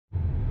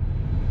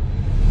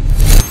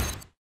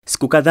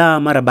Siku kadhaa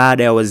mara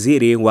baada ya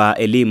waziri wa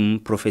elimu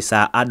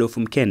Profesa Adolf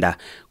Mkenda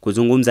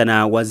kuzungumza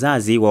na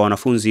wazazi wa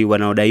wanafunzi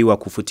wanaodaiwa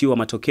kufutiwa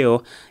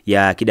matokeo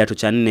ya kidato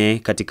cha 4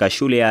 katika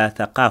shule ya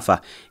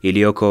Thaqaafa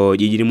iliyoko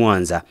jijini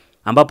Mwanza,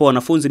 ambapo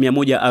wanafunzi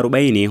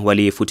 140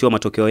 walifutiwa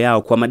matokeo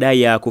yao kwa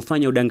madai ya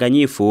kufanya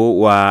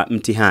udanganyifu wa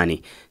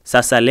mtihani.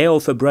 Sasa leo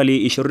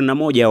Februari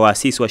 21,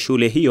 waasisi wa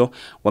shule hiyo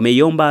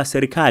wameiomba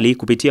serikali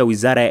kupitia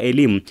Wizara ya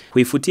Elimu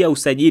kuifutia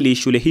usajili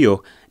shule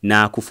hiyo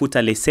na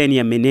kufuta leseni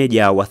ya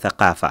meneja wa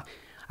Thaqaafa.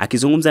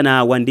 Akizungumza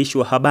na waandishi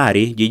wa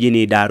habari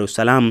jijini Dar es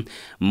Salaam,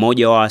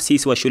 mmoja wa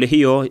waasisi wa shule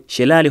hiyo,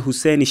 Shelali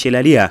Hussein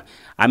Shelalia,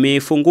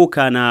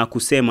 amefunguka na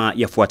kusema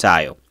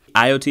yafuatayo.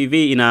 IOTV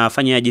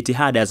inafanya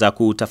jitihada za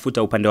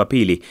kutafuta upande wa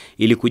pili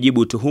ili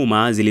kujibu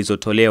tuhuma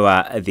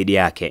zilizotolewa dhidi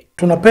yake.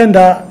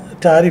 Tunapenda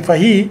taarifa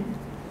hii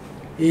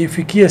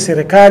ifikie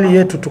serikali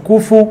yetu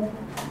tukufu,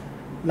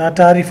 na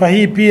taarifa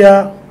hii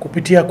pia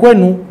kupitia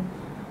kwenu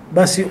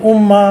basi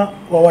umma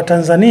wa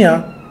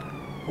Watanzania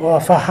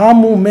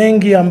wafahamu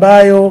mengi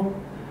ambayo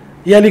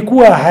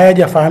yalikuwa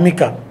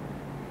hayajafahamika.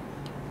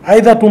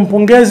 Aidha,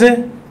 tumpongeze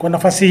kwa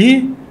nafasi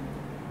hii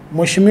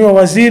Mheshimiwa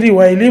Waziri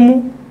wa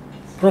Elimu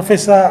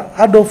Profesa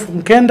Adolf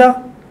Mkenda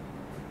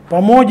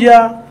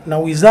pamoja na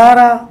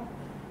Wizara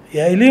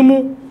ya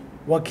Elimu,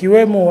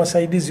 wakiwemo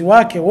wasaidizi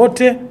wake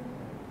wote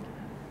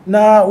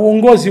na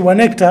uongozi wa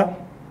NECTA,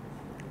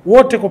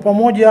 wote kwa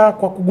pamoja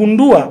kwa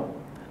kugundua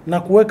na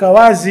kuweka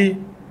wazi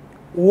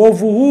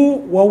uovu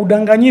huu wa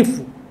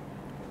udanganyifu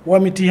wa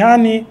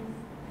mitihani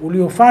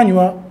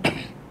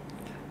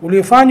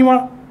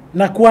uliofanywa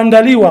na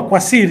kuandaliwa kwa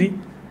siri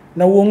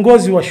na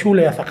uongozi wa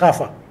shule ya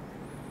Thaqaafa.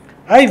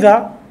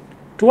 Aidha,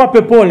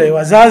 tuwape pole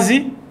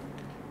wazazi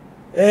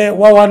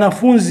wa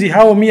wanafunzi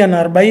hao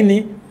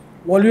 140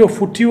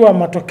 waliofutiwa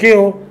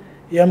matokeo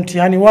ya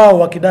mtihani wao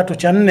wa kidato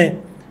cha 4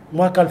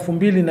 mwaka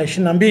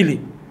 2022,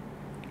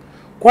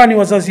 kwani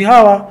wazazi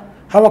hawa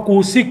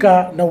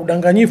hawakuhusika na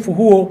udanganyifu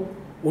huo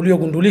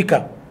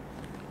uliogundulika.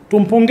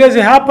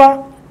 Tumpongeze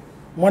hapa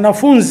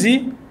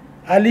mwanafunzi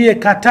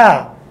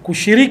aliyekataa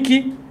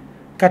kushiriki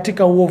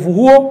katika uovu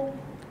huo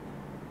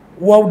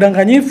wa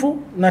udanganyifu,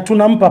 na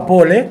tunampa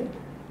pole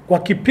kwa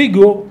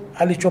kipigo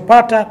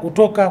alichopata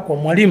kutoka kwa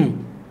mwalimu.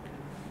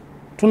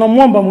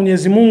 Tunamwomba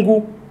Mwenyezi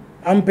Mungu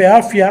ampe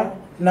afya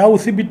na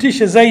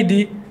uthibitishe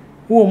zaidi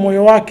huo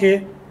moyo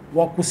wake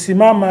wa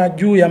kusimama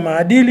juu ya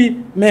maadili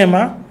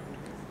mema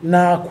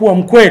na kuwa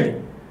mkweli.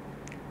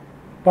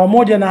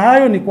 Pamoja na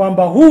hayo ni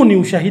kwamba huu ni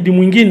ushahidi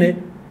mwingine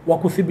wa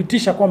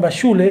kuthibitisha kwamba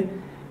shule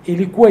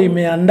ilikuwa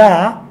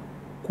imeandaa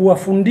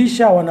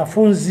kuwafundisha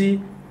wanafunzi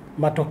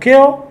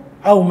matokeo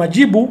au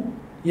majibu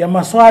ya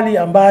maswali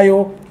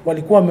ambayo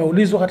walikuwa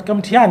wameulizwa katika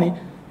mtihani.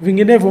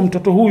 Vinginevyo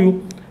mtoto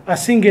huyu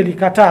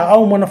asingelikataa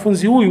au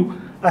mwanafunzi huyu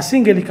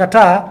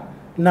asingelikataa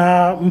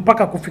na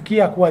mpaka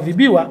kufikia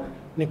kuadhibiwa,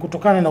 ni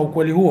kutokana na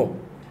ukweli huo.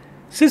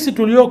 Sisi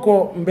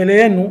tulioko mbele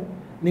yenu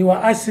ni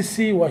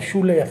waasisi wa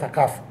shule ya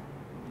Thaqaafa.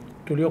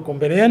 Tulioko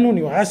mbele yenu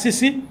ni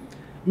waasisi.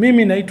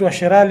 Mimi naitwa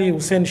Shelali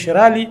Hussein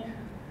Shelali,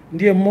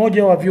 ndiye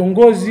mmoja wa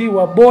viongozi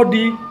wa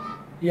bodi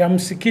ya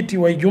msikiti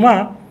wa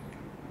Ijumaa,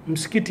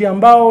 msikiti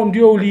ambao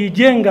ndio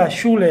ulijenga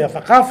shule ya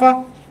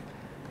Thaqaafa,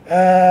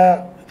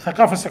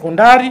 Thaqaafa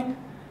sekondari,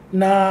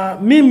 na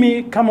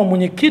mimi kama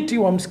mwenyekiti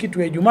wa msikiti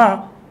wa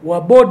Ijumaa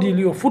wa bodi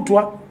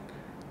iliyofutwa,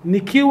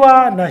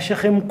 nikiwa na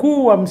shekhe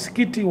mkuu wa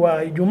msikiti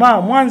wa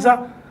Ijumaa Mwanza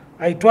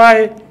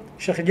aitwaye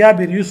Sheikh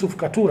Jabir Yusuf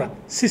Katura.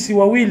 Sisi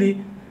wawili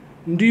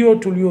ndio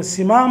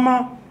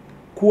tuliosimama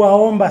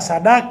kuwaomba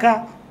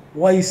sadaka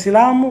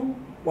Waislamu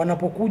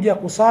wanapokuja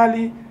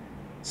kusali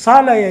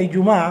sala ya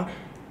Ijumaa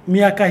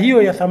miaka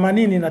hiyo ya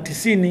 80 na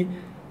 90,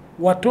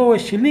 watoe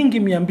shilingi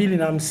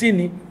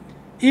 250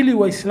 ili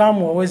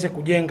Waislamu waweze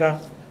kujenga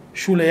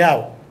shule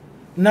yao.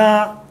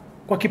 Na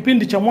kwa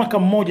kipindi cha mwaka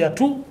mmoja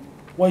tu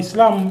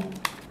Waislamu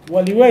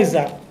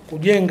waliweza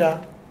kujenga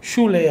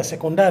shule ya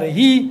sekondari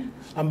hii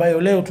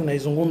ambayo leo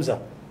tunaizungumza.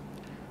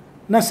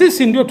 Na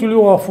sisi ndio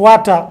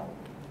tuliowafuata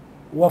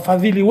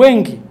wafadhili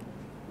wengi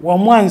wa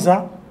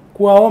Mwanza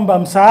kuwaomba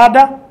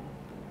msaada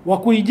wa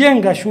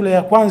kuijenga shule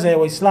ya kwanza ya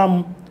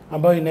Waislamu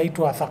ambayo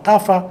inaitwa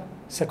Thaqaafa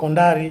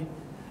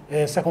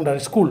Secondary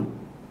School.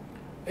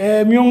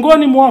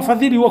 Miongoni mwa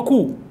wafadhili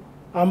wakuu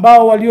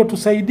ambao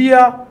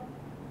waliotusaidia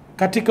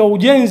katika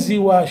ujenzi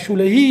wa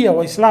shule hii ya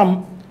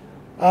Waislamu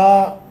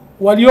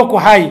walioko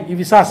hai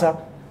hivi sasa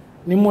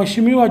ni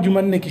Mheshimiwa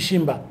Jumanne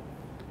Kishimba.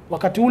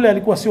 Wakati ule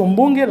alikuwa sio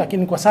mbunge,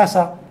 lakini kwa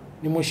sasa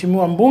ni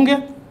mheshimiwa mbunge.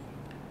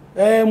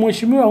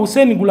 Mheshimiwa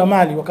Hussein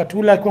Gulamali, wakati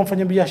ule alikuwa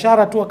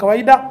mfanyabiashara tu wa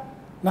kawaida,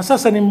 na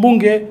sasa ni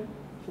mbunge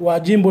wa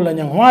jimbo la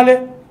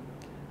Nyang'hwale.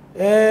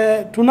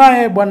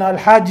 Tunaye bwana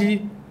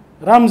Alhaji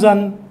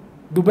Ramzan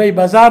Dubai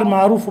Bazar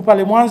maarufu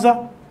pale Mwanza,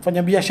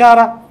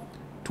 mfanyabiashara.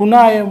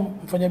 Tunaye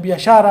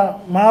mfanyabiashara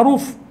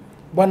maarufu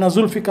bwana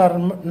Zulfikar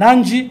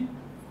Nanji,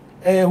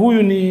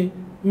 huyu ni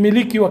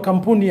mmiliki wa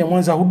kampuni ya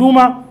Mwanza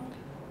Huduma.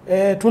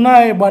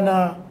 Tunaye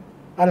bwana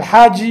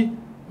Alhaji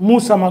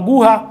Musa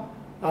Maguha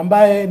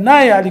ambaye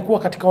naye alikuwa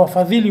katika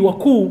wafadhili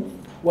wakuu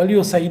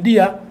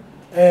waliosaidia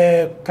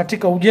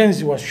katika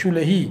ujenzi wa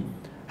shule hii.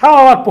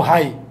 Hawa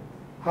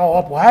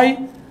wapo hai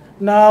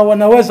na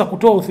wanaweza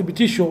kutoa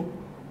uthibitisho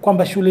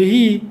kwamba shule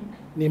hii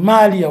ni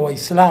mali ya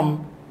Waislamu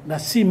na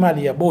si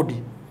mali ya bodi.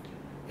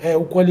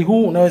 Ukweli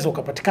huu unaweza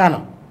ukapatikana.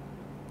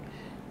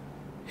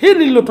 Hili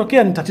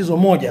lililotokea ni tatizo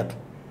moja tu.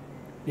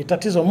 Ni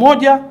tatizo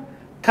moja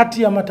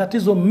kati ya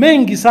matatizo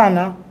mengi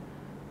sana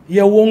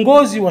ya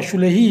uongozi wa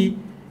shule hii,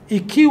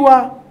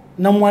 ikiwa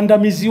na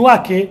mwandamizi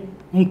wake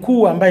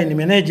mkuu ambaye ni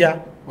meneja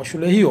wa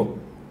shule hiyo.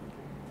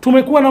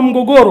 Tumekuwa na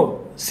mgogoro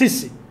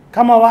sisi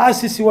kama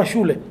waasisi wa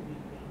shule.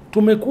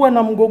 Tumekuwa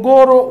na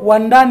mgogoro wa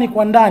ndani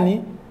kwa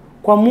ndani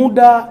kwa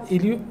muda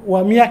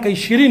wa miaka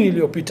 20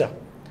 iliyopita.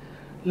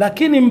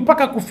 Lakini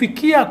mpaka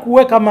kufikia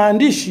kuweka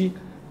maandishi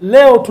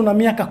leo tuna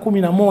miaka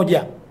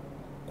 11.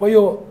 Kwa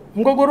hiyo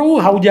mgogoro huu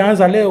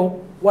haujaanza leo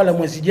wala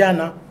mwezi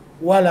jana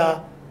wala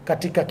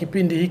katika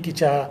kipindi hiki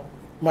cha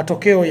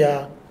matokeo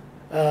ya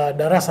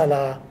darasa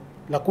la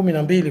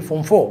 12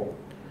 form 4.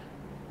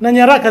 Na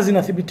nyaraka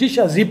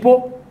zinathibitisha,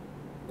 zipo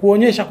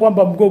kuonyesha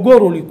kwamba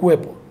mgogoro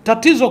ulikuwepo.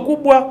 Tatizo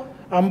kubwa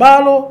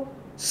ambalo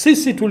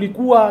sisi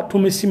tulikuwa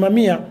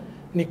tumesimamia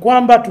ni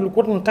kwamba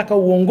tulikuwa tunataka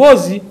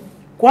uongozi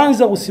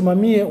kwanza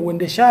usimamie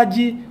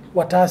uendeshaji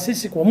wa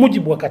taasisi kwa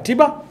mujibu wa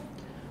katiba.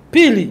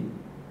 Pili,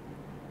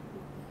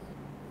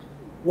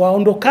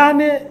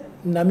 waondokane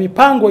na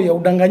mipango ya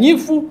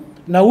udanganyifu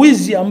na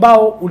wizi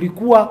ambao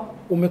ulikuwa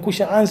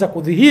umekusha anza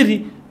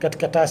kudhihiri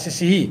katika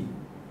taasisi hii.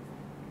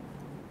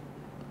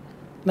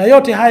 Na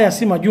yote haya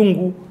si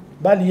majungu,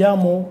 bali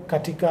yamo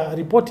katika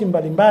ripoti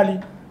mbalimbali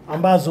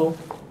ambazo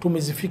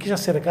tumezifikisha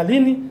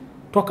serikalini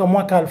toka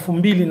mwaka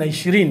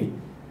 2020.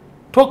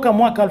 Toka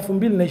mwaka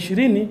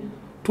 2020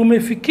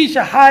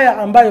 tumefikisha haya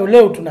ambayo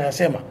leo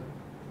tunayasema.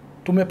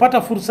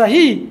 Tumepata fursa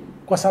hii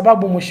kwa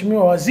sababu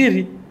Mheshimiwa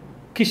Waziri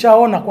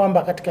kishaona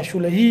kwamba katika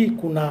shule hii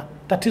kuna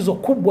tatizo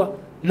kubwa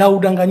la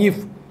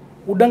udanganyifu.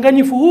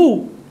 Udanganyifu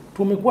huu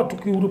tumekuwa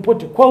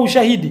tukiuripoti kwa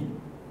ushahidi.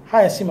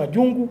 Haya si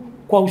majungu,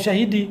 kwa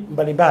ushahidi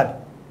mbalimbali.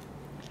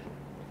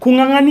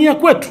 Kung'ang'ania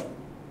kwetu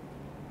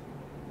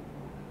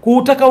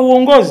kuutaka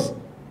uongozi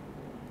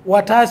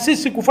wa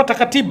taasisi kufuata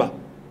katiba,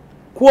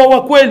 kuwa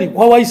wa kweli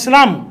kwa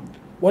Waislamu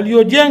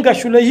waliojenga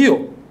shule hiyo,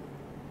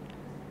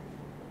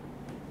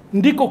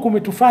 ndiko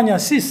kumetufanya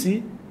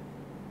sisi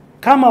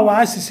kama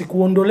waasisi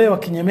kuondolewa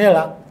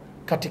kinyemela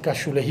katika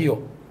shule hiyo.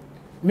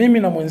 Mimi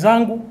na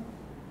mwenzangu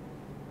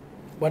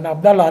Bwana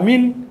Abdalla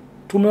Amin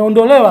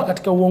tumeondolewa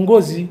katika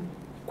uongozi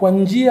kwa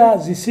njia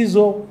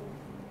zisizo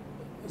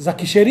za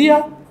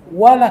kisheria,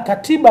 wala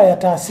katiba ya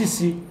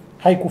taasisi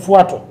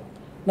haikufuatwa.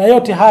 Na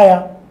yote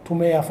haya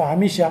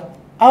tumeyafahamisha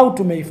au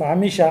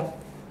tumeifahamisha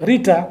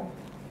Rita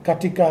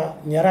katika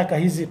nyaraka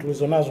hizi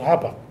tulizonazo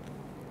hapa.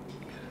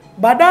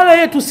 Badala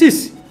yetu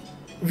sisi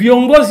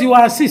viongozi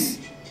wa asisi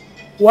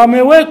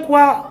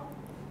wamewekwa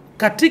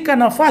katika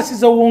nafasi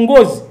za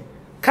uongozi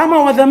kama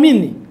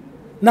wadhamini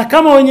na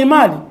kama wenye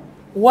mali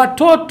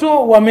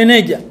watoto wa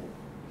meneja,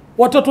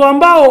 watoto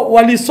ambao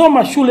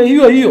walisoma shule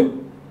hiyo hiyo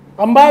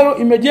ambayo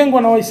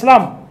imejengwa na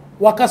Waislamu,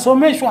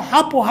 wakasomeshwa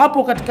hapo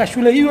hapo katika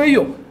shule hiyo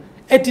hiyo,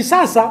 eti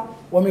sasa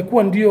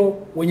wamekuwa ndio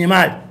wenye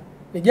mali.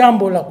 Ni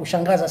jambo la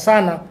kushangaza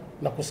sana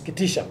na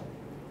kusikitisha.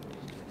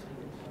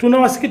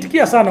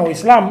 Tunawasikitikia sana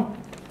Waislamu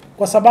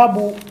kwa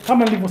sababu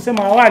kama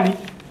nilivyosema awali,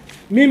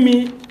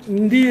 mimi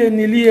ndiye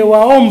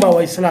niliyewaomba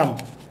Waislamu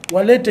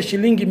walete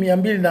shilingi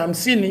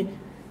 250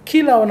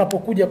 kila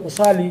wanapokuja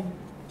kusali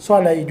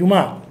swala ya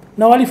Ijumaa,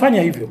 na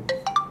walifanya hivyo.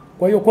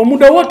 Kwa hiyo kwa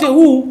muda wote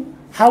huu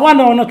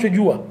hawana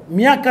wanachojua.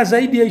 Miaka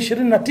zaidi ya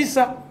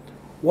 29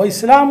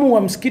 Waislamu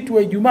wa msikiti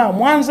wa Ijumaa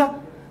Mwanza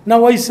na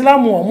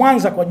Waislamu wa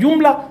Mwanza kwa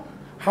jumla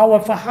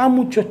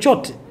hawafahamu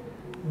chochote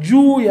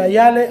juu ya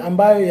yale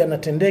ambayo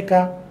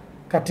yanatendeka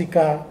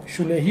katika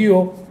shule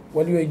hiyo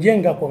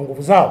walioijenga kwa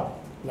nguvu zao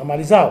na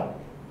mali zao.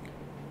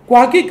 Kwa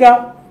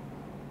hakika,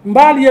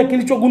 mbali ya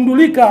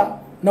kilichogundulika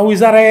na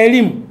Wizara ya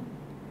Elimu,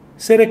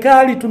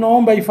 serikali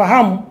tunaomba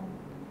ifahamu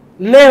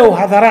leo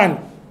hadharani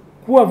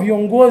kuwa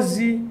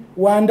viongozi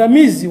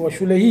waandamizi wa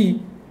shule hii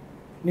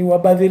ni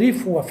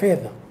wabadhirifu wa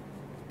fedha,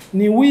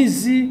 ni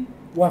wizi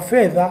wa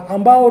fedha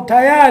ambao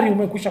tayari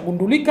umekwisha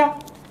gundulika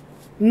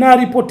na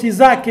ripoti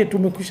zake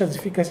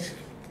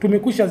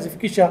tumekwisha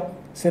zifikisha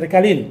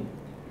serikalini.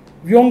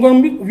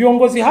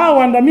 Viongozi hawa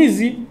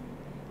waandamizi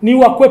ni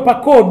wakwepa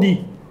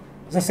kodi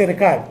za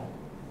serikali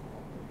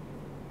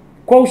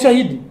kwa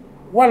ushahidi,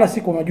 wala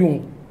si kwa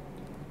majungu.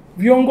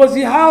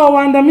 Viongozi hawa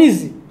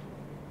waandamizi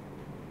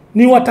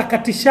ni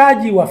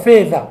watakatishaji wa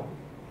fedha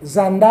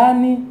za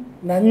ndani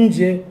na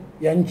nje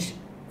ya nchi,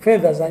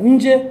 fedha za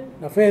nje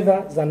na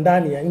fedha za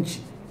ndani ya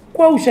nchi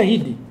kwa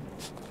ushahidi.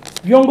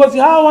 Viongozi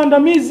hawa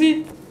waandamizi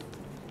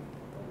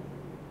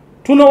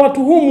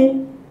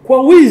tunawatuhumu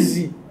kwa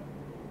wizi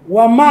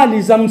wa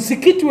mali za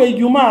msikiti wa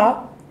Ijumaa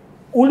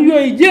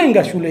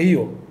ulioijenga shule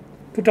hiyo.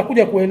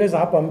 Tutakuja kueleza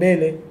hapa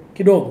mbele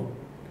kidogo.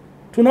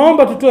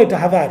 Tunaomba tutoe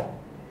tahadhari.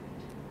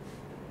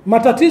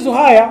 Matatizo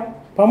haya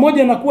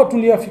pamoja na kuwa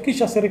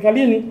tuliyafikisha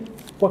serikalini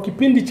kwa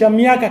kipindi cha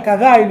miaka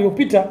kadhaa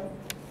iliyopita,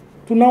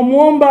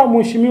 tunamuomba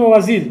Mheshimiwa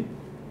Waziri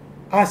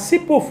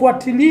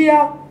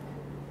asipofuatilia,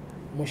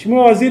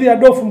 Mheshimiwa Waziri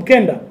Adolf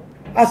Mkenda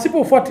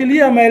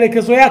asipofuatilia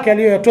maelekezo yake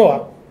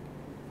aliyoyatoa,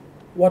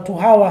 watu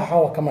hawa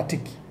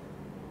hawakamatiki.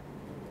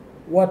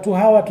 Watu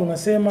hawa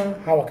tunasema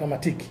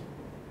hawakamatiki.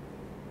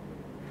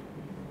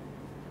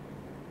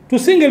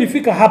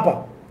 Tusingelifika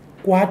hapa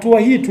kwa hatua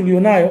hii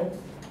tulionayo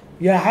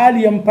ya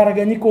hali ya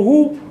mparaganyiko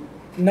huu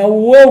na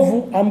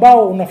uovu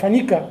ambao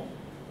unafanyika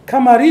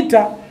kama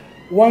RITA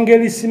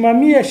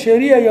wangelisimamia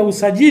sheria ya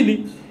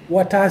usajili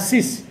wa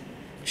taasisi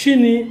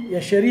chini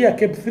ya sheria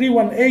CAP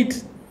 318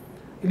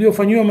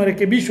 iliyofanywa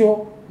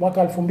marekebisho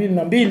mwaka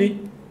 2002.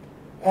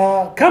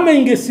 Kama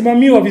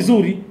ingesimamiwa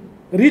vizuri,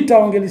 RITA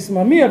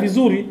wangelisimamia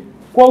vizuri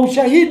kwa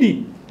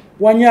ushahidi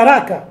wa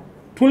nyaraka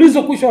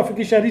tulizokwisha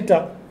wafikisha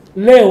RITA,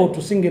 leo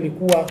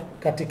tusingelikuwa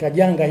katika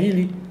janga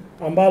hili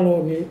ambalo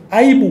ni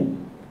aibu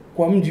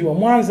kwa mji wa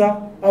Mwanza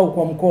au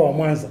kwa mkoa wa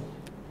Mwanza.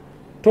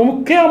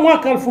 Tokea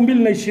mwaka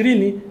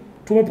 2020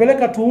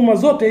 tumepeleka tuhuma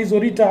zote hizo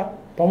RITA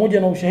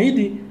pamoja na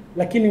ushahidi,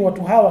 lakini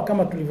watu hawa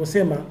kama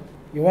tulivyosema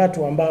ni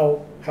watu ambao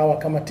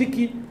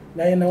hawakamatiki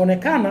na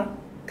inaonekana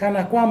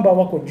kana kwamba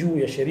wako juu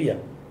ya sheria.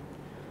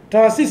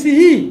 Taasisi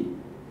hii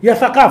ya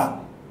Thaqaafa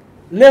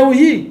leo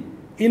hii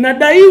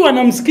inadaiwa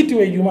na msikiti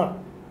wa Ijumaa.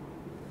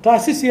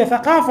 Taasisi ya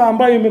Thaqaafa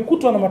ambayo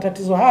imekutwa na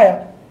matatizo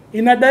haya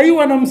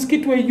inadaiwa na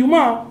msikiti wa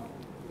Ijumaa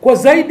kwa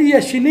zaidi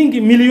ya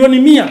shilingi milioni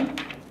 100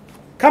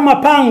 kama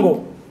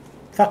pango.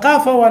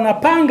 Thaqaafa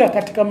wanapanga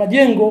katika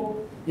majengo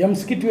ya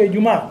msikiti wa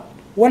Ijumaa,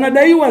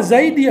 wanadaiwa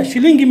zaidi ya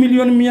shilingi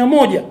milioni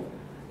 100,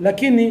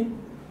 lakini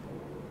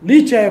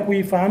licha ya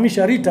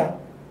kuifahamisha RITA,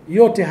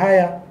 yote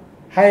haya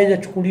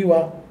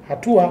hayajachukuliwa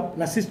hatua,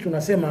 na sisi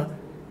tunasema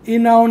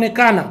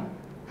inaonekana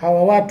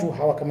hawa watu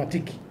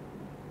hawakamatiki.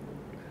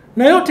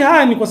 Na yote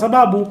haya ni kwa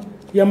sababu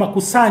ya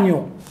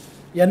makusanyo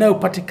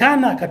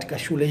yanayopatikana katika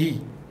shule hii.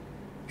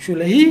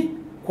 Shule hii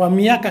kwa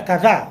miaka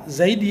kadhaa,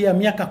 zaidi ya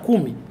miaka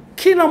 10,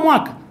 kila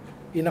mwaka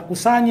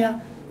inakusanya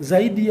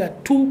zaidi ya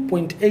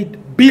 2.8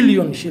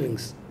 billion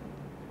shillings.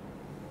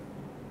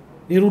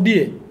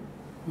 Nirudie,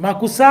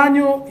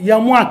 makusanyo ya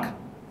mwaka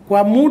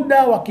kwa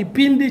muda wa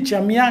kipindi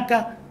cha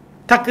miaka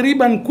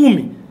takriban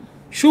 10,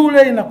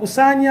 shule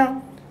inakusanya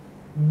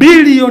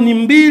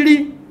bilioni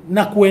 2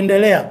 na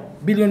kuendelea,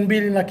 bilioni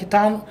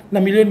 2 na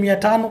milioni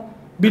 500,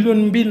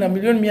 bilioni 2 na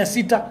milioni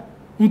 600,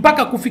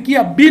 mpaka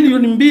kufikia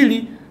bilioni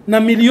 2 na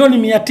milioni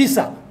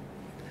 900.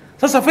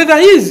 Sasa fedha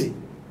hizi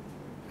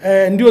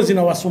ndio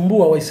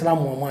zinawasumbua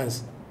Waislamu wa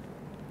Mwanza.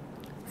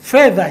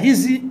 Fedha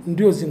hizi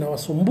ndio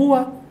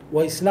zinawasumbua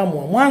Waislamu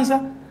wa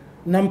Mwanza,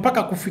 na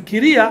mpaka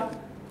kufikiria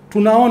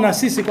tunaona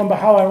sisi kwamba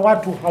hawa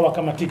watu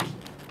hawakamatiki.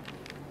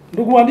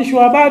 Ndugu waandishi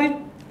wa habari,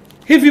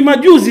 hivi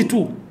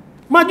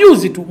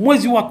majuzi tu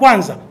mwezi wa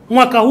kwanza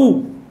mwaka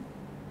huu,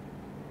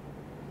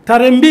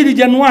 tarehe 2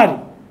 Januari,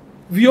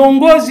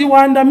 viongozi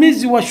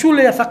waandamizi wa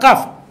shule ya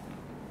Thaqaafa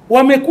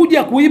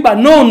wamekuja kuiba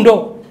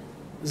nondo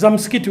za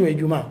msikiti wa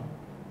Ijumaa.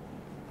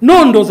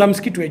 Nondo za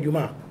msikiti wa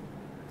Ijumaa.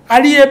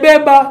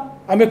 Aliyebeba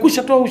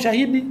amekusha toa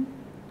ushahidi.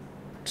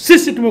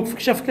 Sisi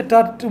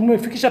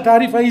tumefikisha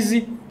taarifa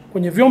hizi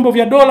kwenye vyombo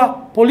vya dola,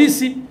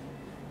 polisi,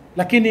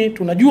 lakini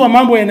tunajua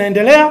mambo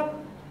yanaendelea,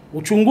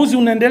 uchunguzi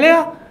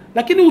unaendelea,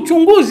 lakini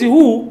uchunguzi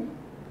huu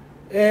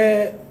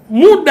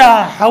muda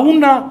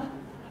hauna,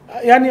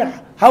 yani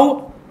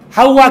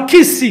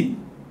hauakisi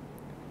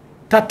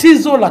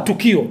tatizo la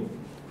tukio.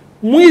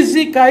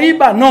 Mwizi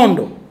kaiba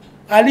nondo,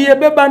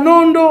 aliyebeba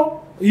nondo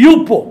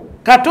yupo,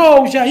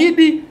 katoa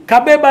ushahidi,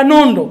 kabeba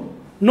nondo.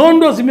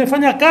 Nondo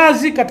zimefanya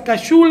kazi katika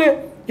shule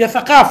ya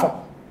Thaqaafa.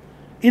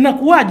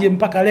 Inakuwaje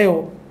mpaka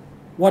leo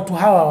watu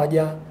hawa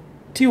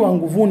hawajatiwa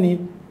nguvuni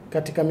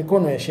katika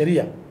mikono ya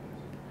sheria?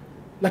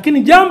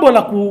 Lakini jambo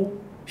la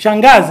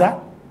kushangaza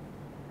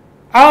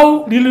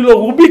au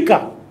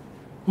lililogubika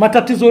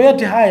matatizo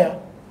yote haya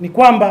ni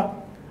kwamba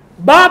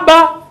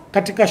baba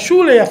katika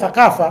shule ya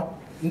Thaqaafa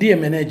ndiye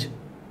meneja.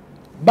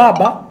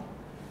 Baba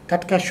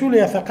katika shule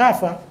ya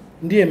Thaqaafa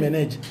ndiye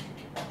meneja.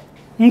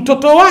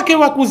 Mtoto wake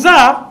wa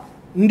kuzaa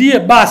ndiye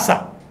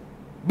basa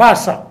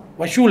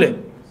wa shule.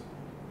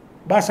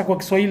 Basa kwa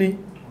Kiswahili,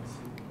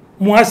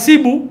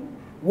 muhasibu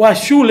wa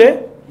shule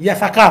ya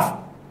Thaqaafa.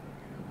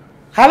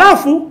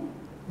 Halafu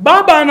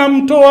baba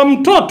anamtoa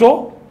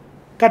mtoto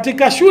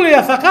katika shule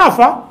ya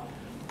Thaqaafa,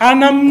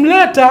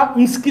 anamleta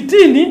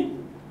msikitini,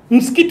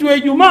 msikiti wa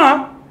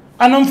Ijumaa,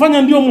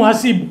 anamfanya ndio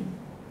muhasibu.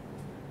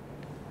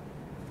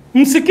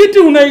 Msikiti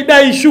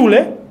unaidai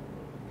shule,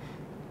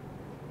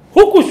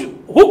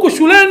 huku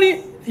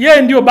shuleni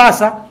yeye ndio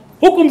basa,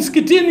 huku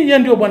msikitini yeye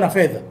ndio bwana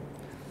fedha.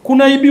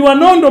 Kunaibiwa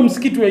nondo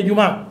msikiti wa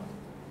Ijumaa.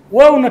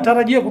 Wewe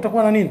unatarajia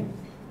kutakuwa na nini?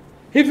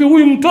 Hivi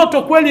huyu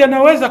mtoto kweli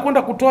anaweza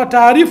kwenda kutoa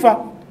taarifa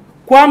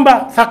kwamba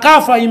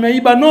Thaqaafa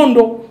imeiba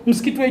nondo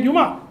msikiti wa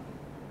Ijumaa?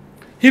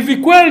 Hivi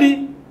kweli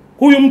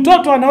huyu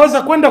mtoto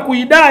anaweza kwenda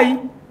kuidai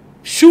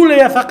shule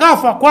ya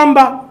Thaqaafa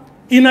kwamba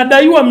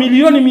inadaiwa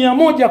milioni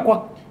 100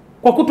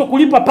 kwa kuto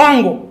kulipa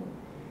pango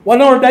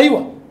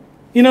wanaodaiwa?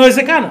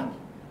 Inawezekana?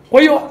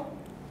 Kwa hiyo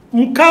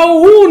mkao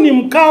huu ni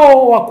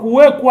mkao wa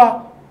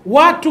kuwekwa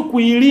watu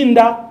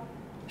kuilinda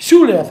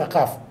shule ya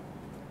Thaqaafa.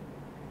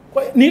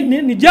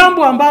 Ni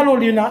jambo ambalo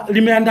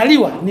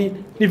limeandaliwa,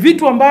 ni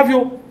vitu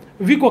ambavyo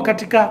viko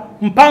katika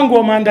mpango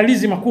wa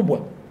maandalizi makubwa.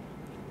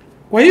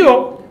 Kwa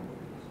hiyo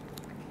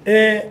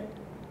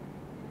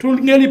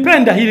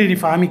tungelipenda hili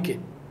lifahamike.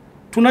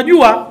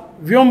 Tunajua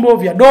vyombo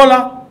vya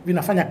dola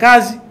vinafanya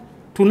kazi.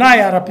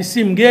 Tunaye RPC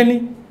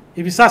mgeni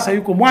hivi sasa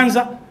yuko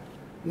Mwanza,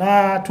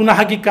 na tuna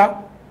hakika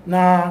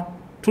na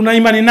tuna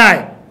imani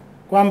naye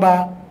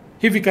kwamba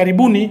hivi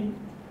karibuni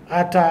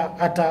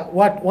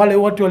wale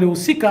watu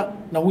waliohusika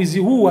na wizi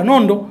huu wa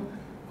nondo,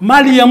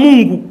 mali ya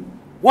Mungu,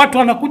 watu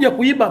wanakuja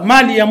kuiba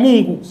mali ya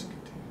Mungu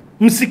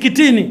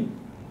msikitini.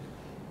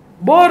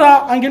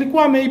 Bora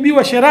angelikuwa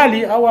ameibiwa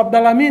Sherali au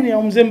Abdalamini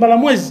au Mzee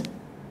Mbalamwezi,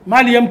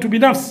 mali ya mtu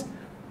binafsi.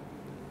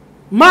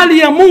 Mali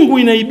ya Mungu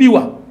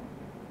inaibiwa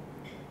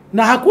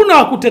na hakuna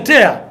wa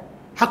kutetea,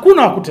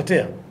 hakuna wa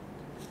kutetea.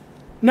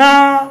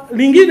 Na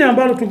lingine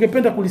ambalo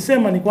tungependa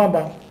kulisema ni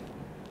kwamba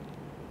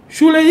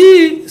shule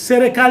hii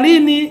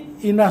serikalini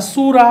ina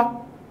sura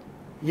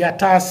ya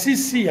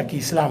taasisi ya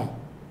Kiislamu.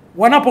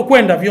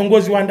 Wanapokwenda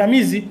viongozi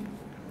waandamizi,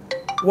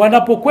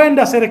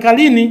 wanapokwenda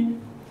serikalini,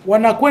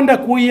 wanakwenda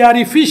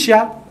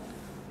kuiarifisha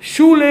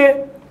shule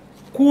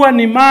kuwa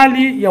ni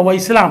mali ya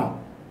Waislamu,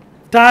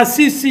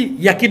 taasisi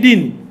ya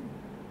kidini.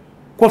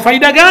 Kwa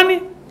faida gani?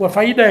 Kwa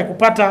faida ya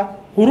kupata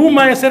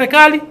huruma ya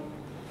serikali,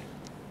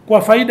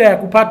 kwa faida ya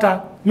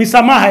kupata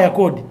misamaha ya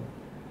kodi.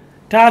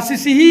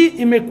 Taasisi hii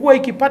imekuwa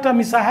ikipata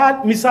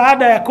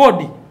misaada ya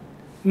kodi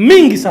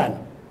mingi sana.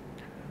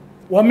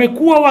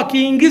 Wamekuwa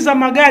wakiingiza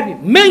magari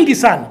mengi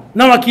sana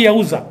na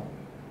wakiyauza.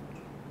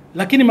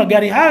 Lakini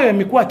magari hayo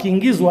yamekuwa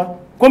yakiingizwa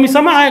kwa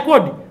misamaha ya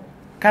kodi,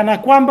 kana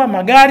kwamba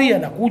magari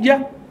yanakuja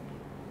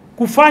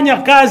kufanya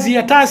kazi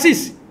ya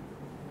taasisi.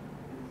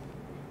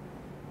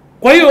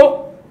 Kwa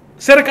hiyo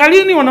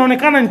serikalini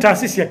wanaonekana ni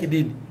taasisi ya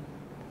kidini.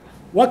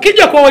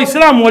 Wakija kwa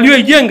Waislamu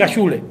walioijenga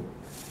shule,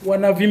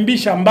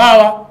 wanavimbisha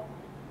mbawa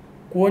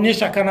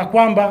kuonyesha kana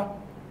kwamba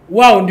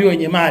wao ndio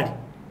wenye mali.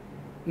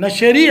 Na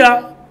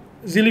sheria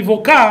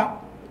zilivyokaa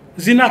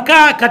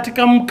zinakaa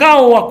katika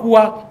mkao wa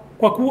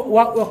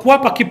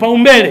kuwapa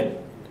kipaumbele.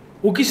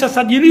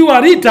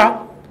 Ukishasajiliwa RITA,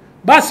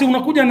 basi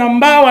unakuja na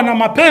mbawa na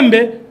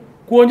mapembe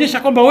kuonyesha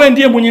kwamba wewe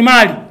ndiye mwenye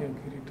mali.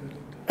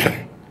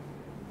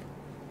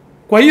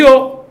 Kwa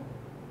hiyo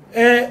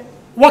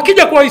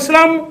wakija kwa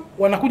Waislamu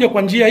wanakuja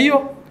kwa njia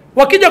hiyo.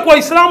 Wakija kwa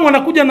Waislamu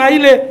wanakuja na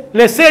ile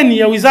leseni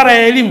ya Wizara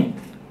ya Elimu.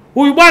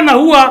 Huyu bwana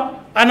huwa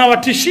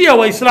anawatishia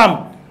Waislamu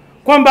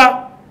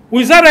kwamba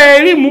Wizara ya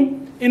Elimu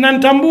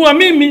inanitambua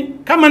mimi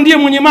kama ndiye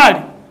mwenye mali.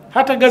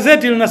 Hata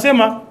gazeti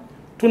linasema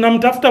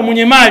tunamtafuta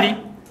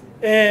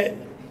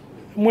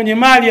mwenye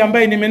mali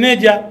ambaye ni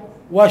meneja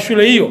wa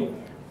shule hiyo.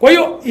 Kwa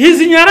hiyo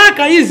hizi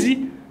nyaraka hizi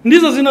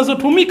ndizo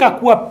zinazotumika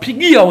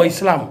kuwapigia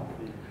Waislamu.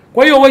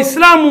 Kwa hiyo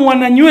Waislamu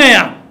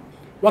wananywea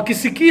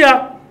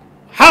wakisikia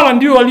hawa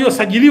ndio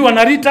waliosajiliwa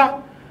na RITA,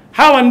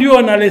 hawa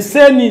ndio na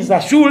leseni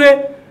za shule,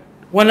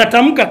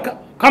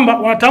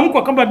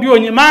 wanatamkwa kama ndio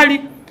wenye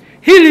mali.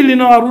 Hili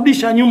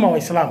linawarudisha nyuma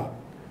Waislamu.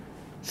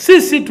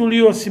 Sisi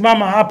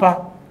tuliosimama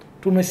hapa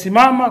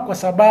tumesimama kwa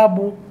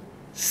sababu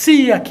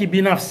si ya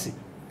kibinafsi.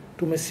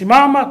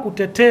 Tumesimama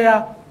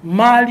kutetea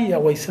mali ya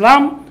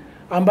Waislamu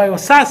ambayo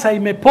sasa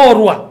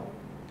imeporwa.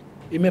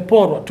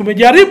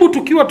 Tumejaribu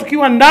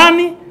tukiwa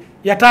ndani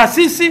ya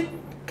taasisi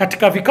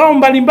katika vikao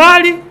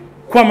mbalimbali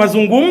kwa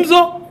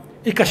mazungumzo,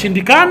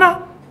 ikashindikana.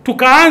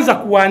 Tukaanza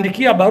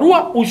kuwaandikia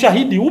barua,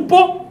 ushahidi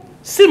upo,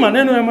 si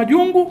maneno ya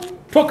majungu.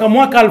 Toka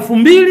mwaka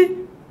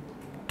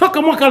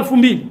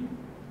 2000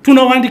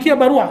 tunawaandikia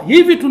barua.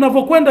 Hivi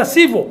tunavyokwenda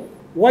sivyo,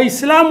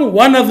 Waislamu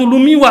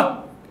wanadhulumiwa.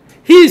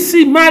 Hii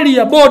si mali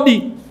ya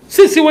bodi.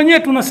 Sisi wenyewe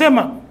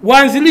tunasema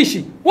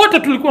waanzilishi wote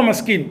tulikuwa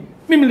maskini.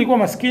 Mimi nilikuwa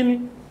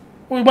maskini,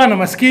 huyu bwana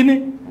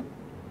maskini,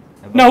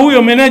 na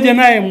huyo meneja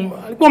naye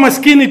alikuwa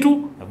maskini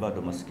tu,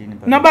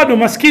 na bado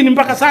maskini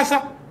mpaka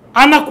sasa.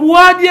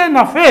 Anakuwaje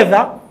na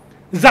fedha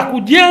za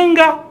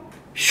kujenga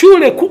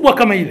shule kubwa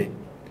kama ile?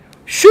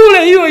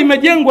 Shule hiyo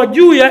imejengwa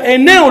juu ya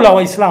eneo la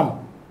Waislamu.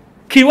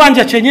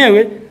 Kiwanja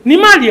chenyewe ni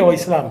mali ya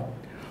Waislamu.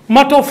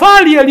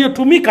 Matofali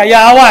yaliyotumika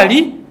ya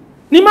awali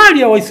ni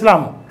mali ya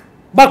Waislamu.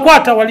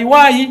 BAKWATA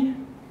waliwahi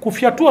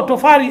kufyatua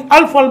tofali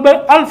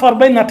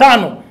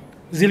 1045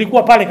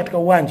 zilikuwa pale katika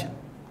uwanja.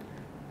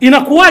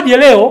 Inakuwaje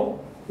leo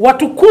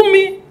watu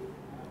 10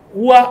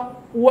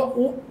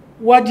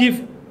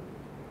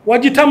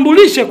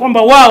 wajitambulishe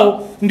kwamba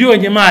wao ndio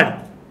wenye mali?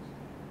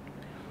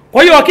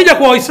 Kwa hiyo wakija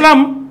kwa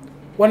Waislamu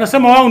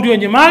wanasema wao ndio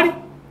wenye mali,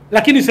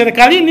 lakini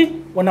serikalini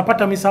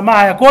wanapata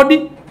misamaha ya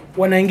kodi,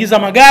 wanaingiza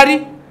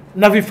magari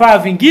na vifaa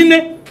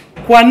vingine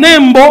kwa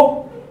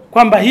nembo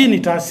kwamba hii ni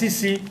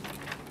taasisi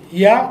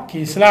ya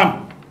Kiislamu.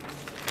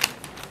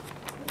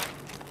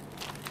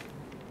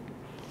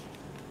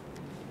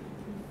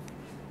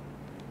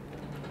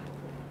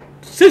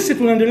 Sisi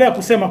tunaendelea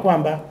kusema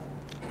kwamba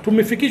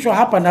tumefikishwa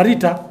hapa na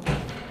RITA.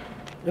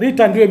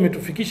 RITA ndio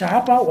imetufikisha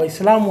hapa.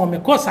 Waislamu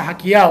wamekosa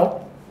haki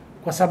yao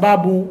kwa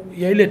sababu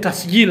ya ile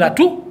tasjila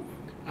tu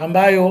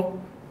ambayo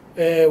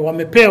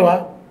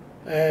wamepewa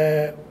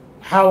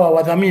hawa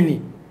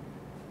wadhamini.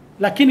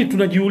 Lakini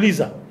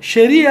tunajiuliza,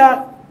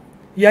 sheria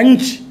ya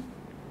nchi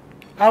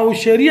au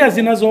sheria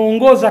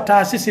zinazoongoza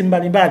taasisi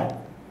mbalimbali,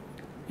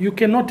 you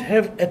cannot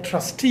have a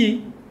trustee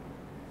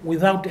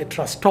without a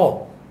trustor.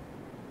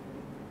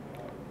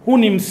 Huu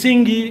ni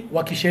msingi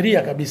wa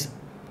kisheria kabisa.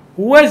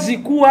 Huwezi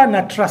kuwa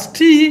na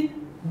trustee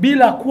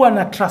bila kuwa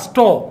na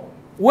trustor.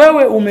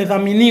 Wewe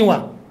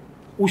umedhaminiwa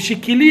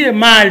ushikilie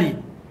mali,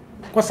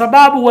 kwa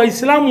sababu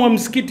Waislamu wa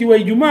msikiti wa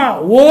Ijumaa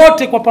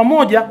wote kwa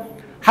pamoja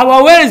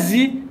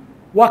hawawezi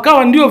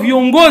wakawa ndio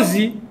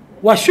viongozi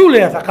wa shule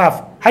ya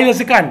Thaqaafa.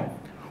 Haiwezekani.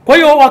 Kwa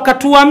hiyo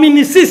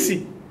wakatuamini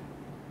sisi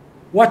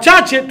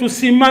wachache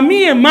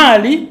tusimamie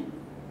mali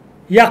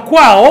ya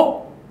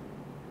kwao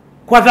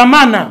kwa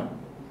dhamana.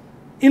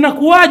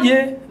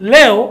 Inakuwaje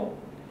leo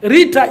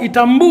Rita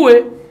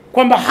itambue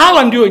kwamba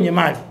hawa ndio wenye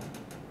mali?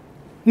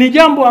 Ni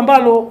jambo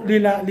ambalo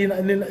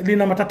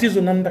lina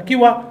matatizo na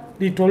natakiwa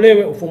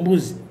litolewe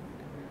ufumbuzi.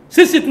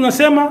 Sisi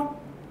tunasema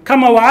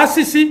kama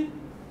waasisi,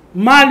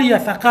 mali ya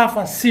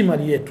Thaqaafa si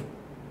mali yetu.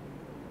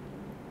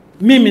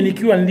 Mimi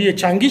nikiwa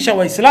niliyechangisha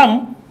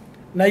Waislamu,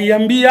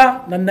 naiambia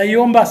na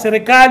naiomba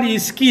serikali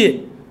isikie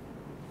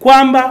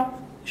kwamba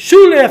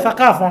shule ya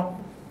Thaqaafa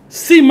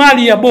si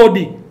mali ya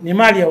bodi, ni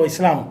mali ya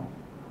Waislamu.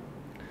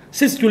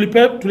 Sisi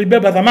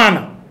tulibeba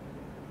dhamana.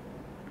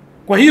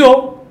 Kwa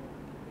hiyo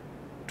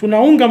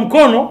tunaunga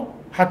mkono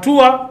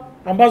hatua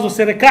ambazo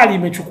serikali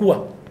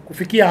imechukua.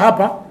 Kufikia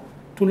hapa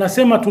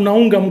tunasema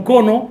tunaunga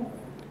mkono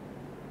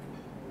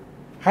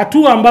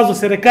hatua ambazo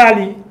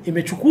serikali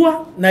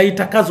imechukua na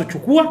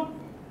itakazochukua,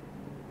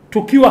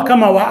 tukiwa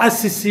kama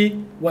waasisi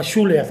wa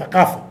shule ya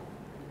Thaqaafa.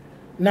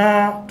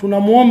 Na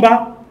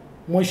tunamuomba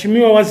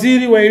Mheshimiwa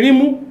Waziri wa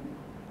Elimu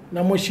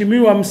na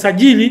Mheshimiwa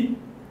Msajili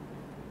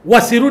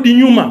wasirudi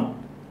nyuma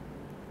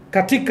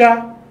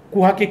katika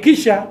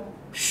kuhakikisha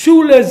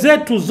shule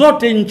zetu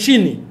zote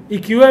nchini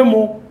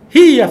ikiwemo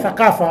hii ya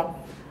Thaqaafa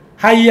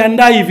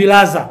haiandai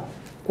vilaza,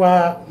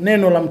 kwa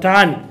neno la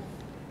mtaani,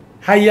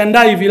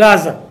 haiandai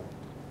vilaza.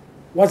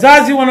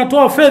 Wazazi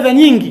wanatoa fedha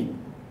nyingi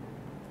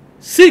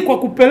si kwa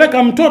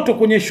kupeleka mtoto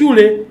kwenye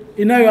shule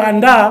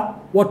inayoandaa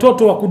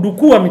watoto wa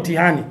kudukua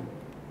mitihani.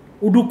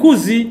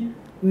 Udukuzi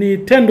ni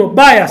tendo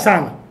baya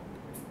sana.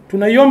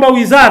 Tunaiomba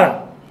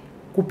wizara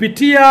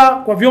kupitia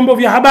kwa vyombo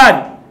vya habari,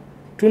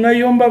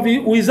 tunaiomba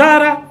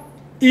wizara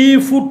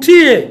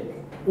ifutie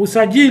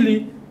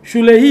usajili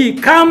shule hii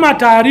kama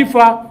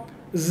taarifa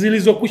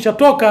zilizokwisha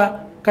toka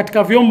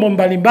katika vyombo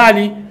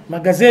mbalimbali,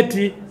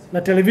 magazeti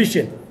na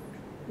television.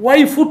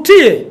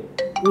 Waifutie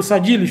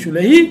usajili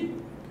shule hii,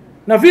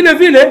 na vile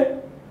vile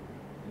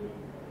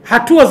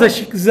hatua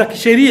za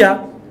kisheria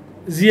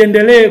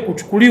ziendelee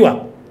kuchukuliwa.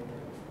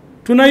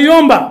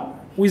 Tunaiomba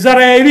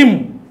Wizara ya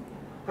Elimu,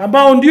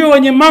 ambao ndio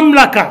wenye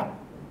mamlaka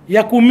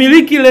ya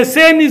kumiliki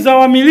leseni za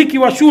wamiliki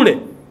wa shule,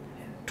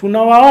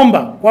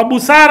 tunawaomba kwa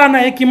busara na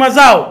hekima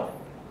zao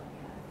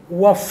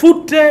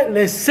wafute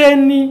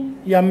leseni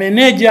ya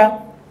meneja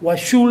wa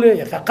shule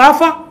ya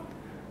Thaqaafa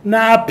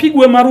na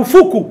apigwe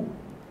marufuku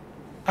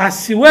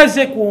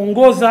asiweze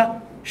kuongoza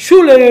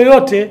shule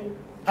yoyote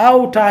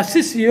au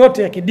taasisi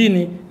yoyote ya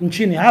kidini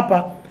nchini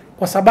hapa,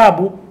 kwa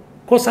sababu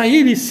kosa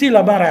hili si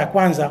la mara ya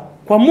kwanza.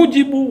 Kwa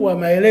mujibu wa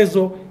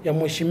maelezo ya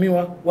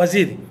Mheshimiwa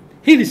Waziri,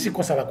 hili si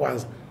kosa la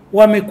kwanza.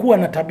 Wamekuwa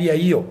na tabia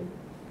hiyo.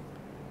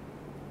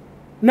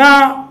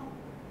 Na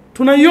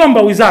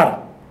tunaiomba wizara,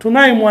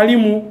 tunaye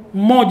mwalimu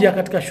mmoja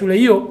katika shule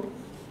hiyo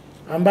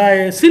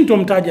ambaye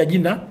sintomtaja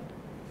jina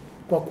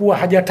kwa kuwa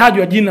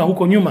hajatajwa jina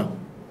huko nyuma.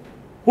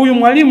 Huyu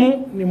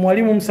mwalimu ni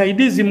mwalimu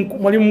msaidizi,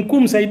 mwalimu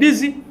mkuu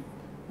msaidizi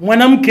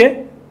mwanamke.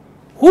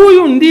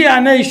 Huyu ndiye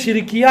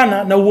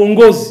anayeshirikiana na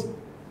uongozi.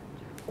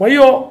 Kwa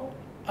hiyo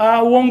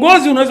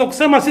uongozi unaweza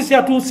kusema sisi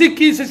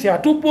hatuhusiki, sisi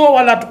hatupo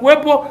wala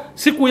hatukuwepo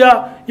siku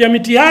ya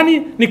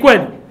mitihani, ni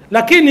kweli.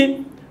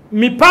 Lakini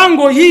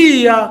mipango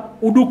hii ya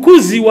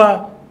udukuzi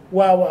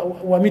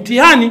wa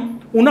mitihani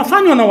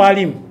unafanywa na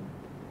walimu.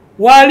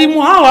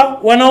 Walimu hawa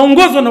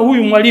wanaongozwa na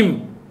huyu mwalimu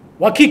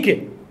wa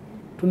kike.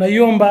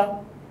 Tunaiomba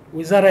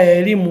Wizara ya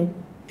Elimu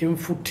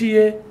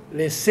imfutie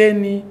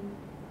leseni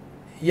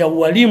ya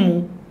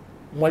ualimu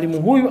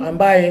mwalimu huyu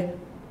ambaye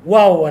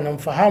wao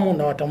wanamfahamu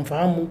na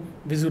watamfahamu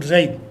vizuri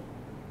zaidi.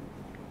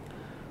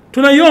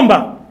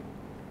 Tunaiomba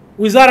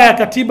Wizara ya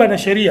Katiba na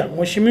Sheria,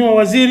 Mheshimiwa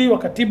Waziri wa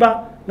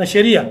Katiba na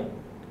Sheria,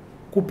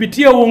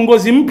 kupitia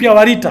uongozi mpya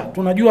wa Rita.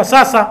 Tunajua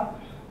sasa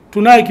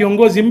tunaye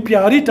kiongozi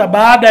mpya wa Rita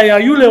baada ya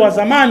yule wa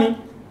zamani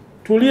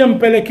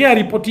tuliyempelekea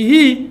ripoti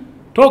hii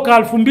toka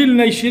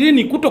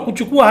 2020 kuto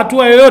kuchukua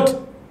hatua yoyote.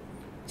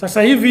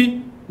 Sasa hivi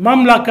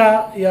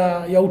mamlaka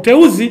ya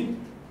uteuzi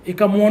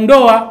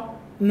ikamuondoa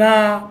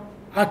na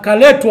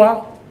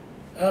akaletwa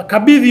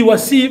kabidhi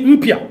wasi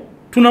mpya.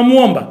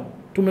 Tunamuomba,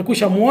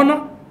 tumekusha muona,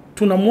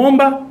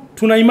 tunamuomba,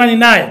 tuna imani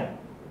naye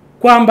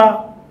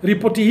kwamba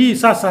ripoti hii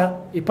sasa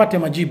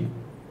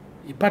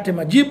ipate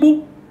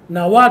majibu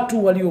na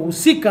watu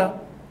waliohusika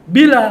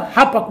bila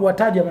hapa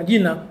kuwataja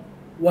majina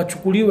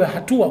wachukuliwe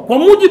hatua kwa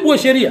mujibu wa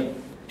sheria.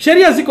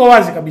 Sheria ziko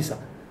wazi kabisa.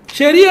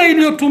 Sheria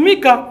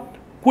iliyotumika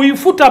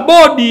kuifuta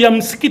bodi ya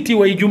msikiti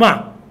wa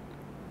Ijumaa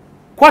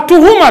kwa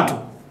tuhuma tu.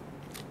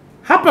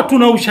 Hapa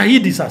tuna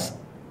ushahidi sasa.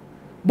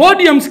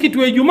 Bodi ya msikiti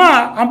wa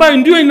Ijumaa ambayo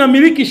ndio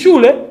inamiliki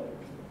shule,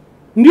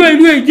 ndio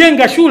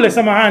iliyojenga shule,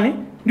 samahani,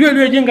 ndio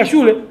iliyojenga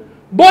shule,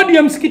 bodi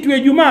ya msikiti wa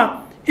Ijumaa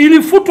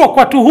ilifutwa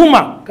kwa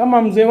tuhuma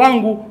kama mzee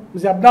wangu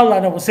mzee Abdallah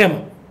anavyosema.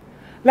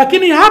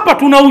 Lakini hapa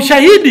tuna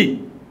ushahidi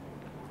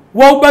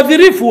wa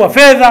ubadhirifu wa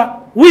fedha,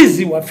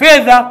 wizi wa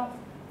fedha,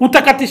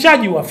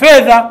 utakatishaji wa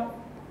fedha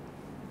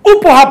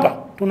upo hapa.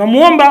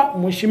 Tunamuomba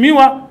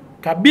mheshimiwa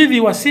kabidhi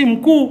wasii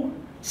mkuu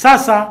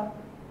sasa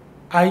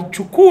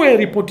aichukue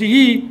ripoti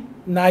hii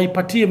na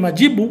aipatie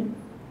majibu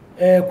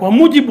kwa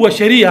mujibu wa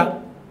sheria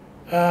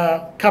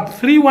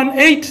cap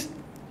 318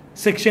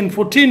 section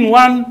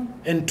 14(1)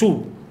 and 2.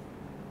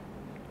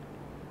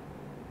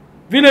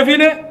 Vile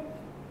vile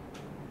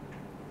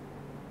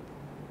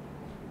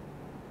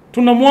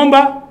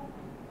tunamuomba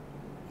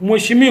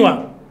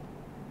mheshimiwa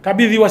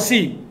kabidhi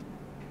wasii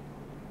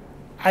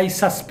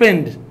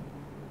suspend,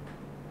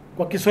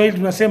 kwa Kiswahili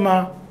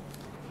tunasema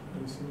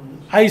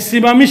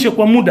aisimamishe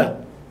kwa muda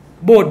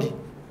bodi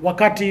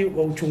wakati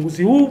wa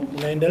uchunguzi huu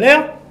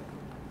unaendelea.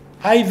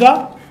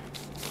 Aidha,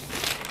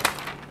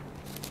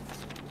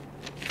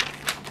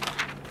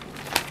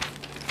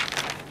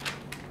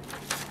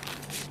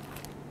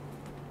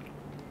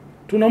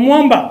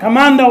 tunamwomba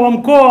kamanda wa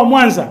mkoa wa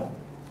Mwanza,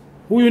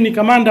 huyu ni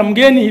kamanda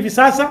mgeni hivi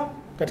sasa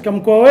katika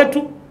mkoa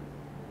wetu,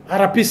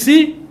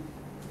 RPC,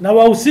 na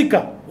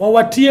wahusika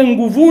wawatie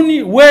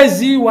nguvuni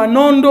wezi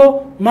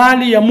wanondo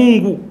mali ya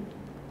Mungu.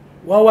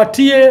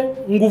 Wawatie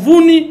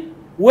nguvuni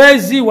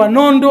wezi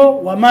wanondo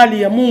wa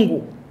mali ya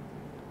Mungu.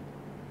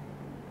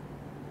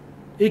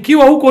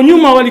 Ikiwa huko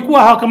nyuma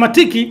walikuwa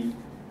hawakamatiki,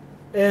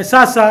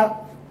 sasa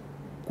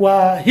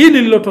kwa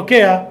hili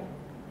lilotokea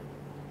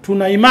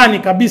tuna imani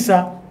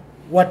kabisa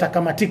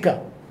watakamatika.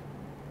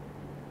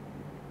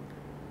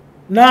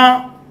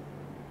 Na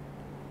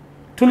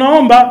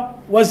tunaomba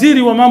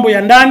waziri wa mambo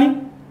ya ndani,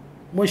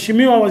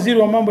 mheshimiwa waziri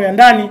wa mambo ya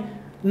ndani,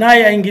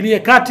 naye aingilie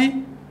kati,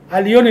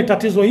 alione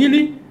tatizo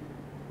hili.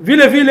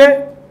 Vile vile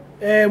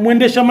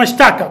mwendesha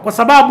mashtaka, kwa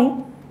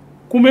sababu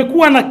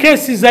kumekuwa na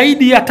kesi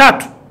zaidi ya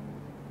 3.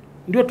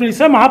 Ndio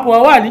tulisema hapo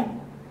awali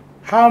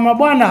hawa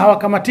mabwana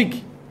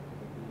hawakamatiki.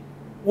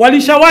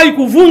 Walishawahi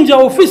kuvunja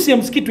ofisi ya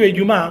msikiti wa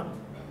Ijumaa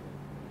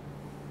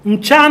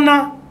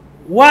mchana,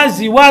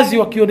 wazi wazi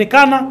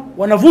wakionekana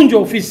wanavunja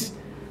ofisi.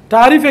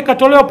 Taarifa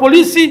ikatolewa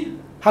polisi,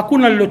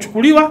 hakuna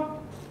lilochukuliwa,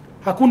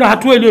 hakuna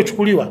hatua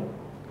iliyochukuliwa.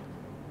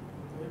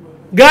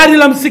 Gari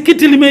la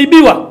msikiti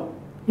limeibiwa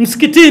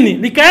msikitini,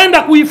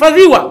 likaenda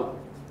kuhifadhiwa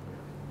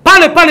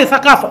pale pale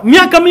Thaqaafa.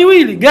 Miaka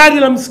 2 gari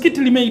la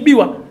msikiti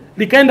limeibiwa,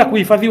 likaenda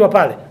kuhifadhiwa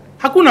pale,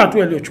 hakuna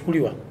hatua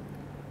iliyochukuliwa.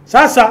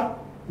 Sasa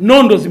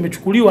nondo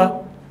zimechukuliwa.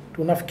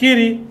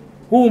 Tunafikiri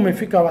huu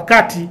umefika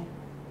wakati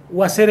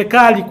wa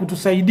serikali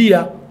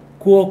kutusaidia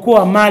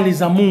kuokoa mali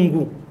za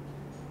Mungu.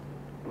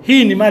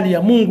 Hii ni mali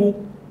ya Mungu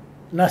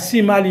na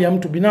si mali ya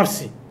mtu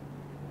binafsi.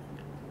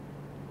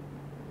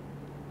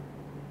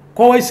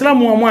 Kwa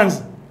Waislamu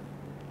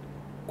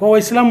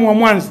wa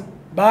Mwanza,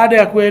 baada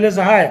ya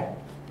kueleza haya,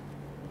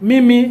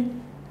 mimi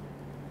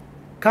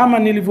kama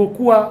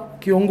nilivyokuwa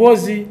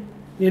kiongozi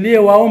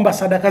niliyewaomba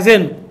sadaka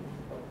zenu,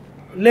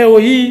 leo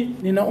hii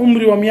nina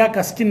umri wa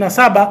miaka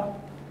 67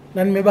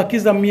 na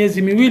nimebakiza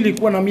miezi 2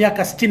 kuwa na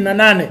miaka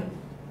 68.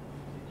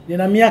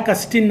 Nina miaka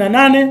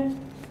 68,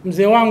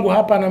 mzee wangu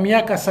hapa na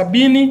miaka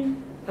 70,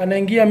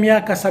 anaingia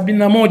miaka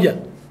 71.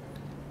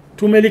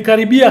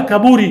 Tumelikaribia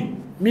kaburi,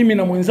 mimi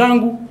na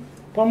mwenzangu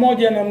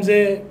pamoja na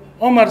mzee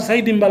Omar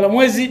Saidi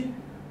Mbalamwezi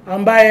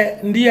ambaye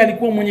ndiye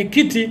alikuwa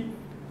mwenyekiti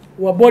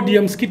wa bodi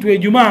ya msikiti wa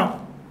Ijumaa,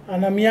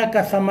 ana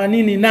miaka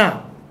 80 na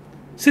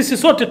sisi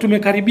sote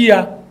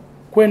tumekaribia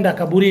kwenda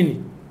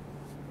kaburini.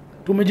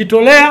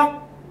 Tumejitolea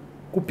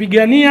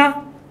kupigania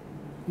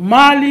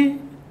mali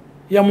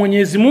ya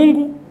Mwenyezi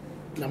Mungu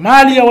na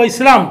mali ya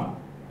Waislamu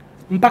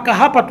mpaka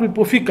hapa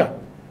tulipofika.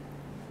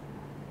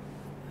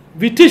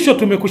 Vitisho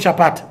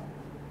tumekushapata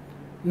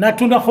na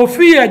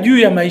tunahofia juu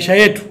ya maisha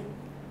yetu.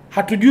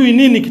 Hatujui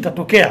nini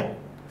kitatokea.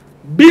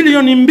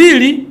 Bilioni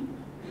 2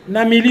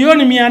 na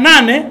milioni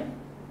 800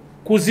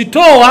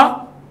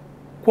 kuzitoa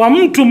kwa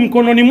mtu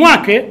mkononi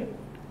mwake,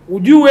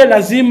 ujue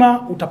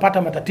lazima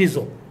utapata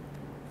matatizo.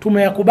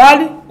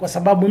 Tumeyakubali kwa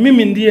sababu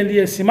mimi ndiye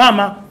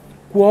niliyesimama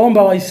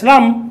kuwaomba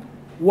Waislamu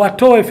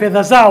watoe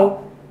fedha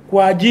zao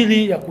kwa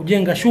ajili ya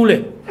kujenga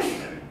shule.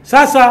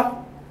 Sasa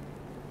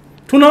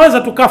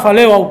tunaweza tukafa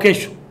leo au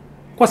kesho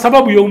kwa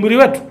sababu ya umri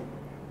wetu.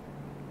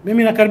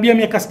 Mimi nakaribia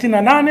miaka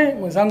 68,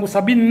 mwenzangu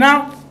 70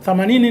 na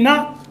 80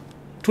 na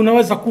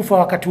tunaweza kufa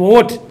wakati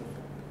wowote.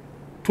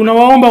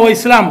 Tunawaomba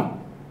Waislamu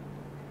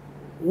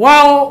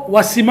wao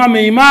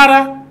wasimame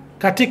imara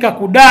katika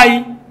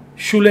kudai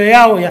shule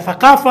yao ya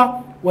Thaqaafa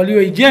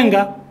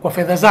walioijenga kwa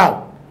fedha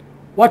zao.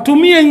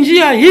 Watumie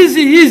njia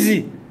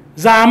hizi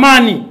za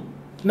amani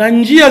na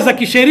njia za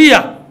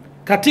kisheria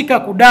katika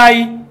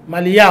kudai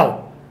mali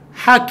yao.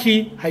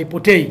 Haki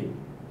haipotei.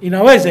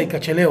 Inaweza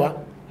ikachelewa,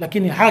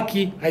 lakini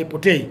haki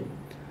haipotei.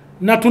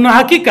 na tuna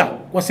hakika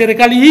kwa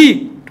serikali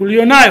hii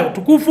tulionayo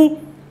tukufu,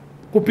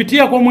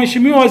 kupitia kwa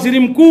Mheshimiwa Waziri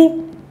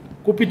Mkuu,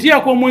 kupitia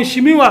kwa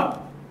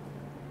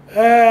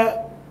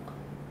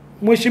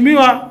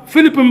Mheshimiwa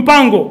Philip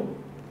Mpango,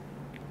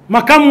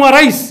 Makamu wa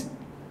Rais,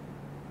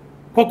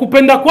 kwa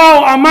kupenda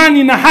kwao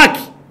amani na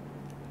haki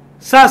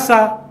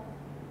sasa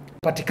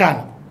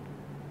patikana.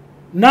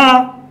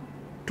 Na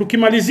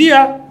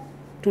tukimalizia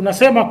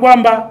tunasema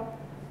kwamba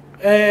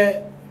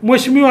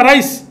Mheshimiwa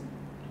Rais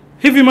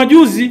hivi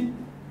majuzi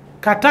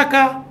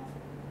kataka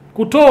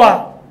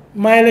kutoa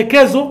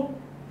maelekezo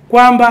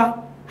kwamba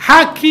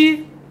haki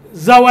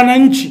za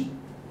wananchi,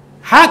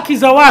 haki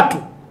za watu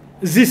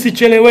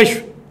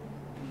zisicheleweshwe,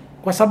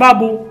 kwa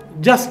sababu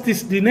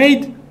justice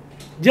delayed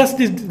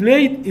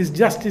is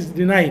justice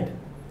denied.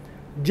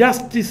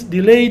 Justice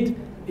delayed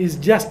is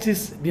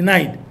justice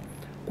denied.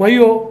 Kwa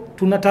hiyo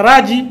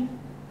tunataraji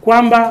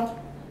kwamba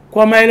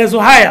kwa maelezo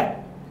haya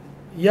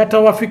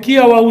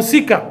yatawafikia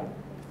wahusika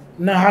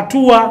na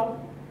hatua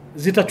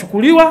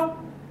zitachukuliwa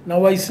na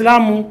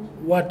Waislamu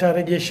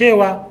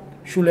watarejeshewa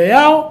shule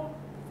yao,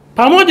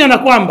 pamoja na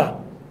kwamba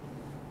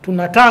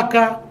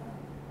tunataka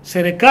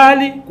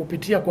serikali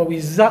kupitia kwa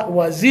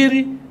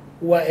waziri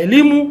wa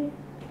elimu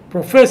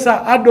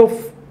Profesa Adolf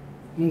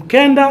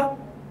Mkenda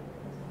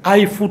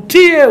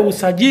aifutie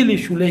usajili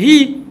shule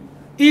hii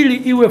ili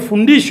iwe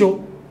fundisho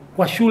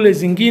kwa shule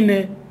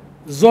zingine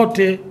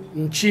zote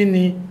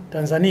nchini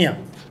Tanzania.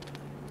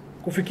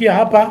 Kufikia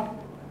hapa,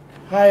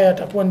 haya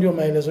yatakuwa ndio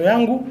maelezo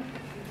yangu,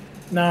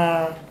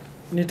 na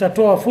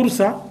nitatoa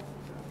fursa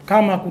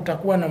kama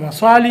kutakuwa na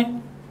maswali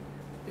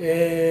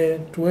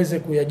tuweze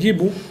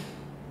kuyajibu,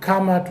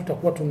 kama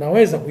tutakuwa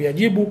tunaweza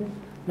kuyajibu,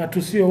 na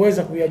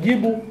tusiyoweza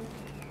kuyajibu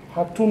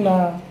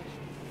hatuna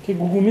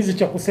kigugumizi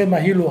cha kusema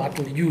hilo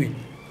hatulijui.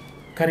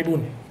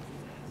 Karibuni.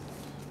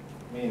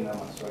 Mimi na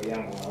maswali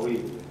yangu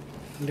mawili.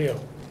 Ndio.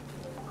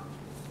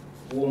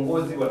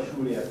 Uongozi wa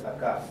shule ya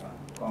Thaqaafa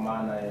kwa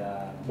maana ya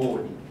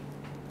bodi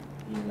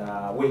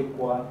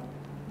inawekwa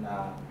na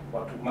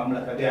watu,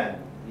 mamlaka gani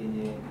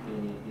yenye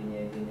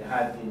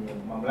hadhi, yenye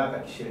mamlaka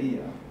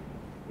kisheria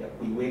ya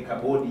kuiweka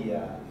bodi ya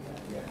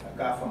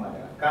Thaqaafa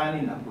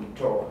madarakani na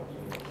kuitoa?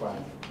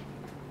 Kwanza.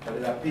 Swali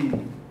la pili,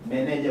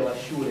 meneja wa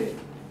shule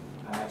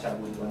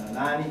anachaguliwa na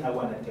nani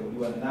au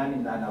anateuliwa na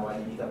nani na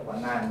anawajibika kwa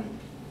nani?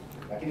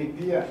 Lakini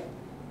pia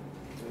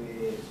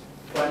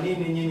kwa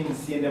nini nyinyi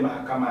msiende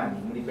mahakamani,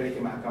 mlipeleke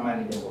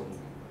mahakamani jambo hili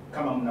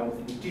kama mna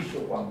uthibitisho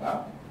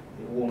kwamba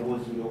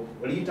uongozi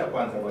uliita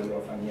kwanza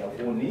waliowafanyia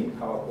uhuni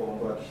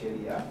hawakuongoza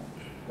kisheria,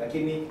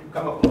 lakini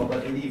kama kuna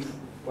ubadhirifu,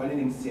 kwa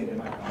nini msiende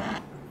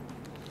mahakamani?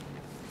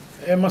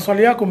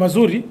 Maswali yako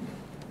mazuri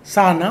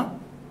sana.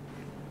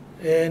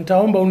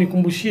 Nitaomba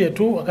unikumbushie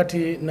tu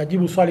wakati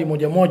najibu swali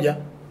moja moja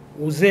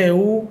uzee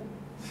huu,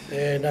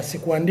 na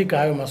sikuandika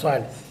hayo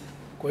maswali.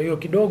 Kwa hiyo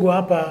kidogo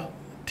hapa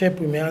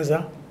tape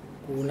imeanza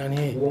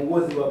kunani.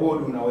 Uongozi wa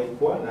bodi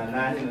unawekwa na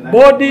nani na nani?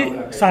 Bodi,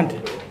 asante.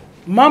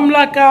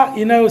 Mamlaka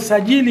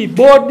inayosajili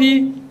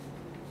bodi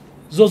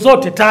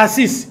zozote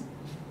taasisi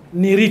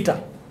ni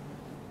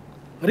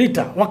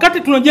RITA.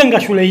 Wakati tunajenga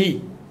shule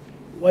hii,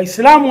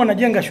 Waislamu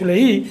wanajenga shule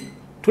hii,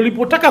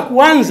 tulipotaka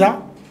kuanza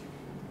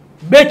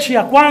bechi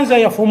ya kwanza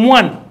ya form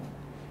 1,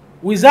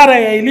 Wizara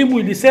ya Elimu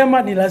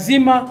ilisema ni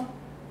lazima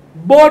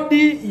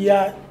bodi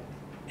ya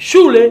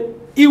shule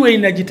iwe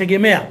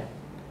inajitegemea,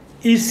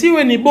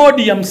 isiwe ni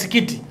bodi ya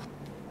msikiti.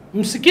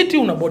 Msikiti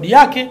una bodi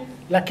yake,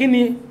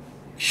 lakini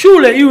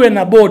shule iwe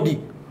na bodi.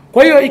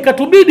 Kwa hiyo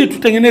ikatubidi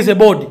tutengeneze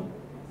bodi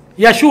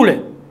ya shule.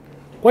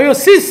 Kwa hiyo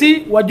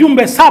sisi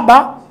wajumbe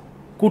 7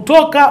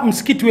 kutoka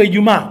msikiti wa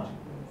Ijumaa,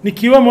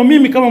 nikiwemo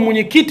mimi kama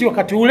mwenyekiti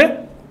wakati ule,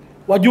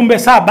 wajumbe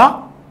 7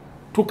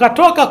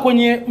 tukatoka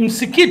kwenye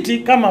msikiti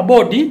kama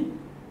bodi,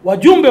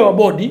 wajumbe wa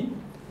bodi,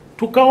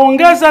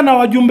 tukaongeza na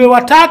wajumbe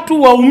 3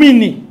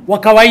 waumini wa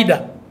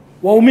kawaida,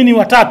 waumini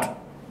 3,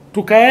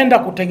 tukaenda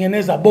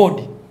kutengeneza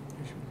bodi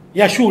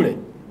ya shule.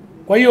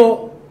 Kwa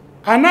hiyo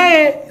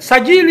anaye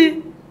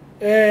sajili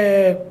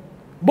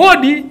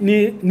bodi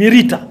ni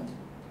RITA.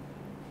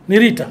 Ni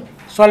RITA.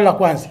 Swali la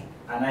kwanza.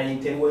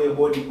 Anaiteua hiyo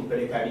bodi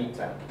kupeleka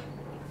RITA.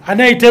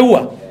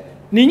 Anaiteua.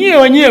 Ni nyie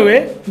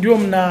wenyewe ndio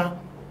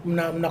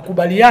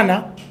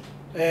mnakubaliana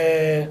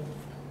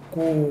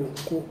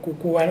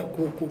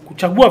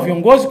kuchagua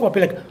viongozi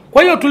kuwapeleka.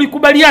 Kwa hiyo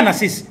tulikubaliana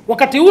sisi.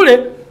 Wakati ule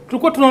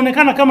tulikuwa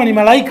tunaonekana kama ni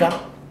malaika,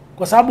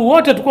 kwa sababu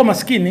wote tulikuwa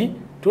maskini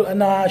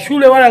na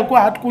shule wale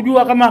walikuwa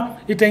hatukujua kama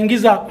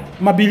itaingiza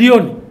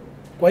mabilioni.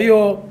 Kwa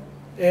hiyo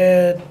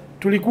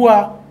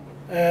tulikuwa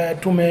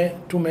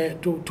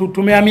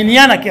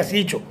tumeaminiana kiasi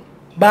hicho.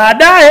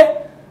 Baadaye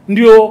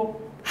ndio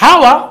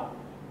hawa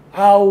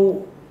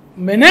au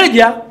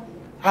meneja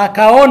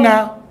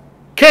akaona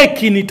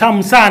keki ni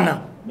tamu sana.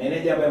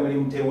 Meneja ambaye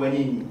mlimteua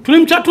nyinyi?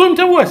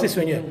 Tulimteua sisi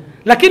wenyewe.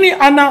 Lakini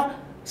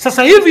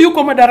sasa hivi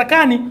yuko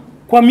madarakani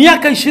kwa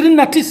miaka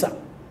 29.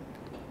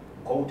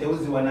 Kwa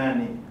uteuzi wa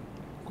nani?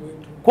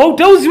 Kwa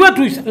uteuzi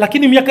wetu,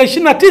 lakini miaka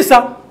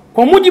 29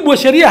 kwa mujibu wa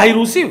sheria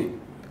hairuhusiwi.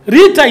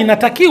 RITA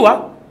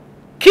inatakiwa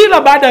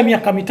kila baada ya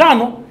miaka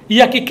 5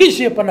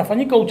 ihakikishe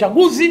panafanyika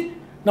uchaguzi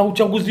na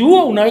uchaguzi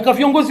huo unaweka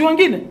viongozi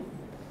wengine.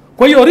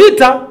 Kwa hiyo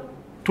Rita,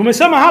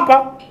 tumesema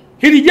hapa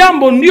hili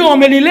jambo ndio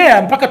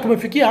wamelilea mpaka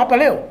tumefikia hapa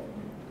leo.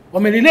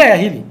 Wamelilea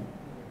hili.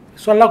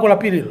 Swali lako la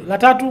pili hilo. La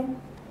tatu,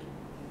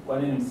 kwa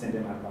nini msende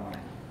mahakamani?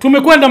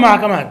 Tumekwenda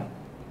mahakamani.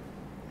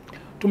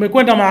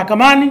 Tumekwenda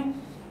mahakamani,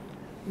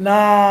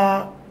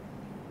 na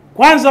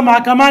kwanza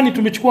mahakamani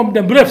tumechukua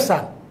muda mrefu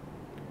sana.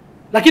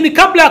 Lakini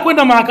kabla ya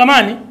kwenda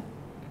mahakamani,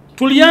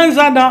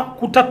 tulianza na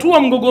kutatua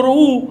mgogoro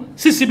huu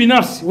sisi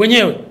binafsi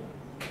wenyewe.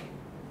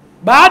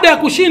 Baada ya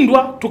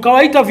kushindwa,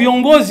 tukawaita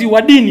viongozi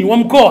wa dini wa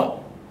mkoa,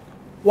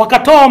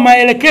 wakatoa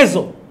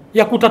maelekezo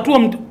ya kutatua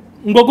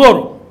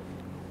mgogoro.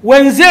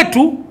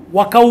 Wenzetu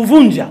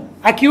wakauvunja,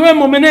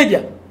 akiwemo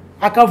meneja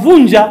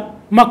akavunja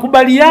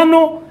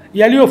makubaliano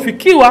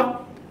yaliyofikiwa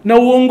na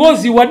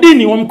uongozi wa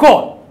dini wa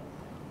mkoa.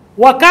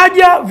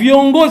 Wakaja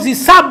viongozi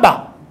 7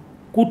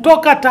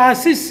 kutoka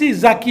taasisi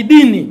za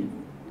kidini,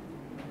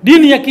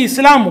 dini ya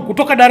Kiislamu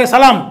kutoka Dar es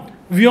Salaam,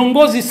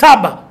 viongozi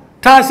 7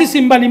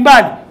 taasisi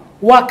mbalimbali,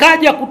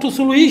 wakaja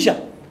kutusuluhisha,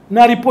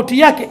 na ripoti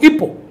yake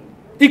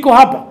iko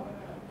hapa.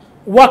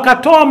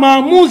 Wakatoa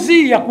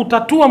maamuzi ya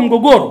kutatua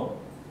mgogoro,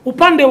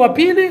 upande wa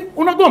pili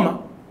unagoma.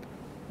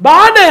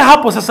 Baada ya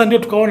hapo sasa ndio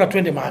tukaona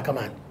twende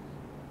mahakamani,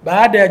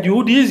 baada ya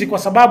juhudi hizi, kwa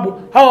sababu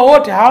hawa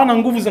wote hawana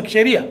nguvu za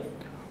kisheria.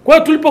 Kwa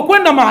hiyo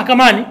tulipokwenda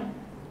mahakamani,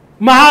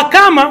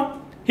 mahakama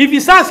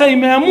hivi sasa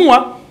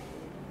imeamua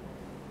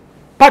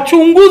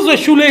pachunguzwe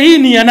shule hii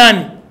ni ya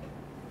nani.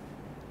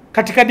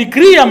 Katika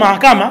decree ya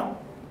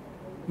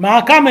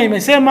mahakama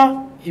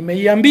imesema,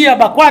 imeiambia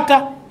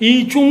BAKWATA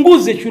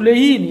iichunguze shule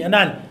hii ni ya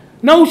nani,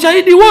 na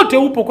ushahidi wote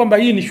upo kwamba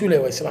hii ni shule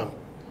ya Waislamu.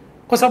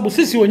 Kwa sababu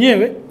sisi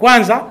wenyewe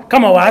kwanza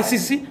kama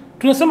waasisi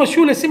tunasema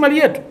shule si mali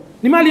yetu,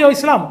 ni mali ya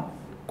Waislamu.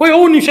 Kwa hiyo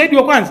huu ni ushahidi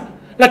wa kwanza.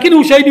 Lakini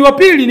ushahidi wa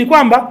pili ni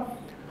kwamba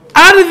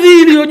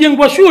ardhi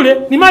iliyojengwa shule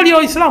ni mali ya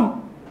Waislamu.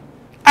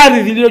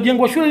 Ardhi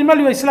iliyojengwa shule ni mali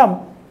ya Waislamu.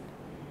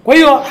 Kwa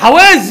hiyo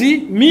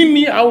hawezi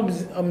mimi au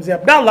mzee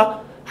Abdallah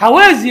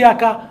hawezi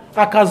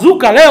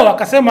akazuka leo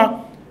akasema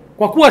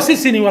kwa kuwa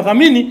sisi ni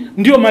wadhamini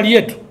ndio mali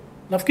yetu.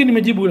 Nafikiri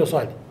nimejibu hilo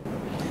swali.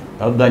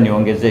 Labda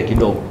niongezee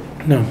kidogo.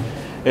 Naam.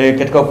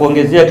 Katika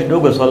kuongezea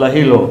kidogo swala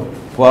hilo,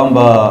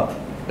 kwamba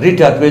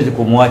Rita hatuwezi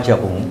kumwacha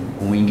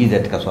kumuingiza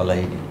katika swala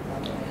hili,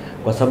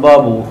 kwa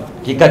sababu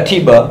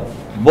kikatiba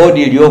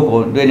bodi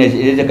iliyoko ndio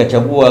inaweza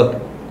kachagua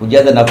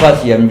kujaza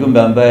nafasi ya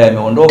mjumbe ambaye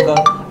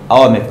ameondoka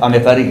au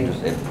amefariki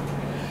tuseme.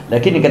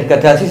 Lakini katika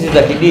taasisi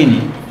za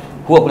kidini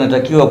huwa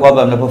kunatakiwa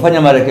kwamba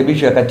mnapofanya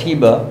marekebisho ya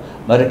katiba,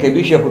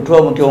 marekebisho ya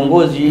kutoa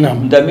kiongozi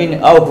mdhamini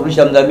au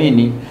kurudisha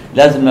mdhamini,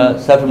 lazima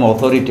supreme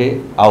authority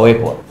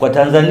awepo. Kwa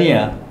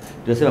Tanzania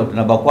tunasema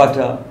tuna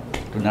BAKWATA,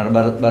 tuna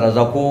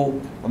baraza kuu,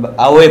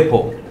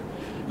 awepo.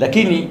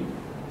 Lakini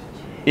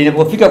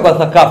inapofika kwa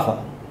Thaqaafa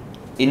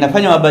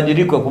inafanya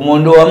mabadiliko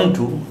kumuondoa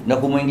mtu na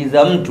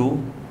kumuingiza mtu,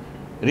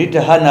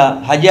 Rita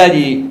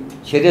hajali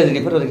sheria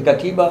zilifuatwa za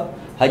kikatiba,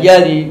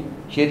 hajali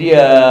sheria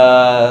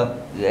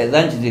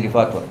za nchi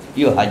zilifuatwa,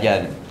 hiyo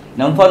hajali.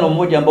 Na mfano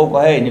mmoja ambao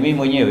kwa haya ni mimi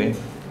mwenyewe.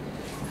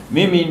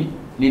 Mimi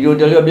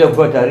niliondolewa bila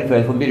kupewa taarifa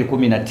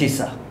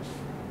 2019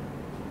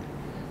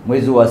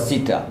 mwezi wa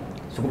 6,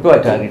 sikupewa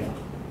taarifa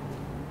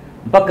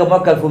mpaka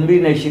mwaka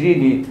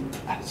 2020.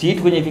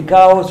 Siiti kwenye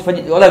vikao,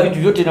 sifanyi wala vitu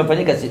vyote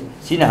vinafanyika,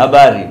 sina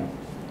habari.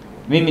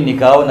 Mimi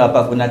nikaona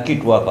hapa kuna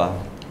kitu hapa,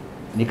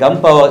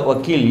 nikampa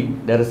wakili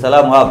Dar es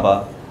Salaam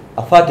hapa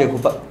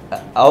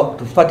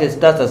tufate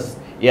status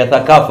ya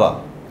Thaqaafa.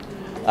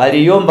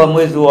 Aliomba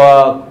mwezi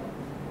wa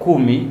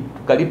 10,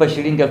 tukalipa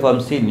shilingi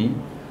 50,000,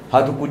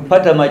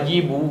 hatukupata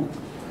majibu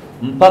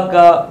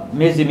mpaka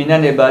miezi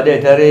 8 baadaye,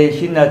 tarehe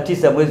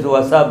 29 mwezi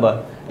wa 7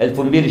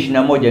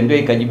 2021 ndio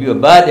ikajibiwa,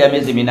 baada ya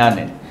miezi 8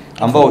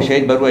 ambao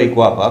ushahidi barua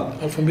iko hapa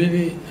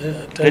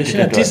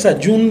 29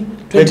 June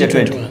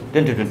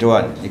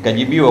 2021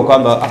 ikajibiwa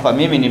kwamba hapa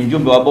mimi ni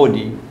mjumbe wa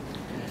bodi,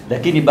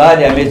 lakini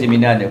baada ya miezi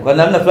 8. Kwa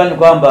namna fulani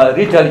kwamba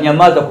Rita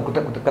alinyamaza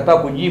kukataa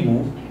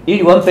kujibu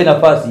ili wampe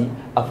nafasi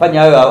afanye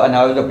hayo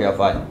anaweza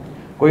kuyafanya.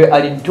 Kwa hiyo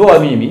alinitoa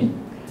mimi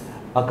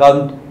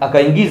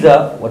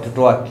akaingiza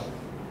watoto wake.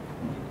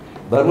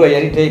 Barua ya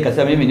Rita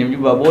ikasema mimi ni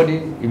mjumbe wa bodi,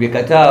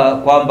 imekataa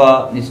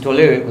kwamba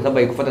nisitolewe kwa sababu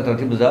haikufuata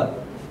taratibu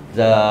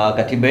za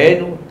katiba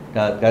yenu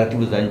na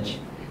taratibu za nchi.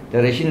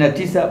 Tarehe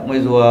 29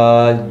 mwezi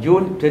wa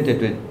June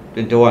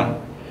 2021.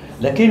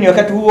 Lakini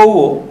wakati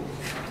huo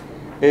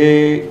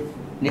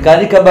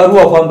nikaandika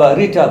barua kwamba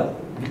Rita,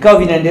 vikao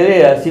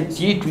vinaendelea,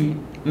 siitwi,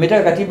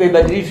 mmetaka katiba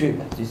ibadilishwe,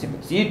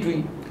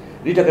 siitwi.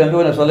 Rita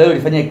kaniambia na swala hilo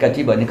lifanye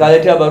kikatiba.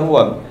 Nikaletea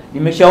barua,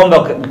 nimeshaomba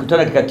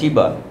mkutano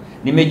kikatiba,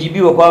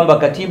 nimejibiwa kwamba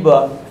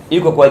katiba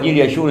iko kwa ajili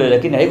ya shule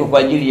lakini haiko kwa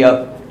ajili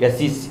ya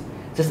sisi.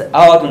 Sasa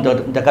hawa watu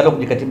mtakalo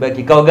kujikatiba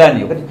kikao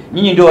gani? Wakati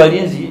nyinyi ndio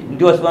walinzi,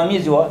 ndio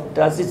wasimamizi wa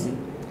taasisi.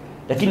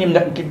 Lakini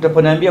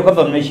mtaponiambia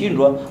kwamba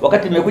mmeshindwa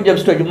wakati mmekuja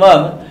msikiti wa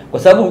Jumaa, kwa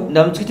sababu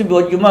na msikiti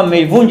wa Jumaa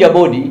mmeivunja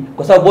bodi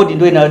kwa sababu bodi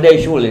ndio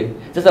inadai shule.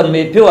 Sasa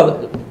mmepewa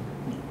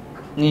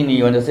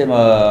nini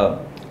wanasema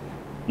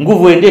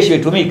nguvu endeshi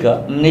itumika,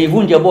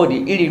 mnaivunja bodi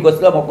ili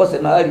Waislamu wakose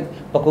mahali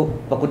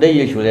pa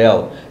kudai shule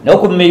yao, na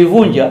huko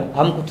mmeivunja,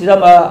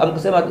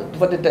 hamkusema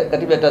tufuate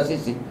katiba ya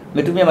taasisi,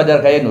 mmetumia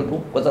madaraka yenu tu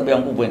kwa sababu ya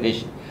nguvu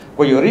endeshi.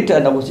 Kwa hiyo RITA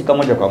anahusika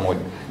moja kwa moja,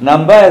 na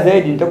mbaya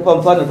zaidi nitakupa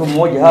mfano tu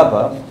mmoja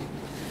hapa.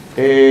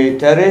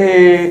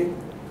 Tarehe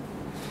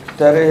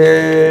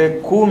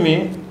 10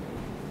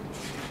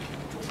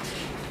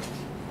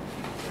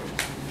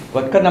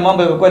 katika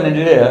mambo yalikuwa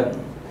yanaendelea,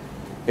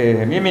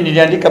 mimi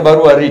niliandika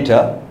barua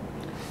RITA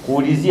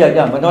kuulizia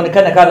jambo,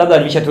 inaonekana kama labda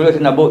nimeshatolewa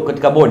tena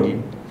katika bodi.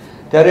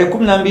 Tarehe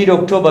 12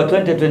 Oktoba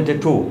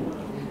 2022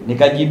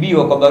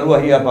 nikajibiwa kwa barua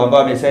hii hapa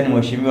ambayo amesaini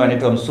mheshimiwa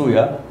anaitwa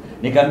Msuya.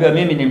 Nikaambiwa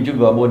mimi ni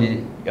mjumbe wa bodi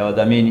ya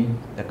wadhamini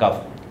Thaqaafa,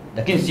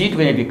 lakini siitwi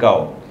kwenye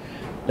vikao.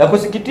 La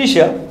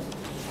kusikitisha,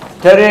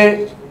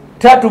 tarehe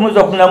 3 mwezi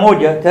wa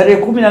 11,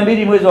 tarehe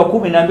 12 mwezi wa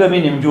 10 naambiwa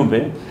mimi ni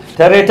mjumbe.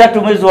 Tarehe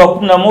 3 mwezi wa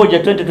 11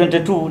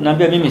 2022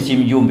 naambiwa mimi si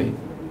mjumbe.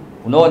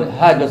 Unaona,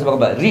 haya ndio sababu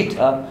kwamba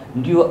RITA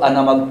ndio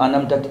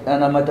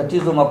ana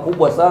matatizo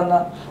makubwa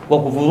sana kwa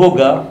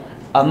kuvuruga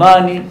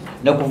amani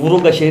na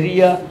kuvuruga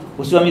sheria.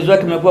 Usimamizi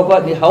wake umekuwa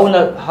kwa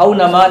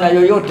hauna maana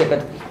yoyote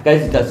katika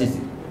hizi taasisi.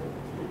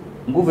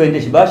 Nguvu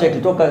endeshi basha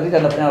ikitoka RITA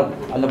anafanya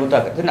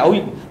anapotaka. Tena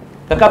huyu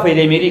Thaqaafa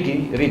ile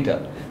miliki RITA.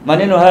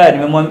 Maneno haya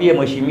nimemwambia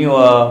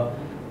mheshimiwa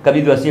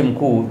kabidhi wa CM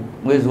mkuu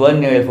mwezi wa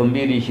 4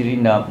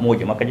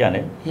 2021 mwaka jana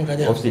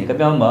ofisini.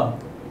 Kama mama,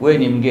 wewe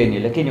ni mgeni,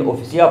 lakini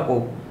ofisi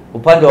yako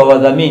upande wa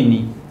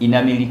wadhamini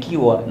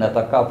inamilikiwa na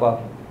Thaqaafa.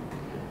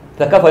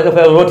 Thaqaafa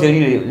inafanya lolote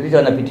lile RITA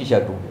anapitisha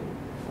tu,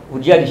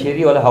 hujali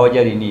sheria wala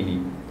hawajali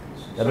nini.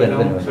 Labda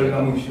swali la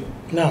mwisho.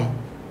 Naam.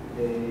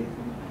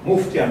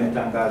 Mufti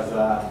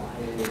ametangaza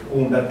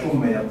kuunda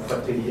tume ya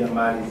kufuatilia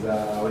mali za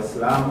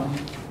Waislamu,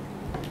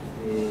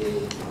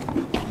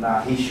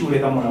 na hii shule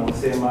kama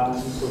unavyosema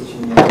iko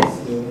chini ya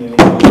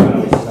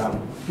Waislamu.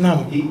 Naam.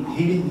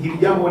 Hili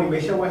jambo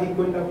limeshawahi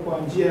kwenda kwa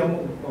njia ya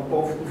kwa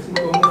ofisi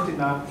ya Mufti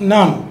na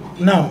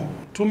Naam.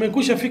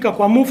 Tumekwisha fika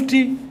kwa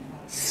Mufti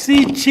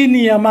si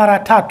chini ya mara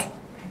 3.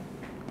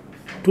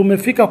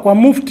 Tumefika kwa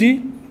Mufti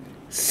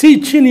si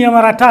chini ya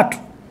mara 3.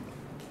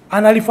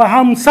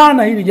 Analifahamu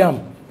sana hili jambo.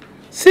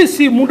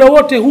 Sisi muda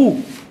wote huu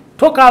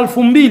toka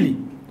 2000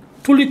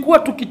 tulikuwa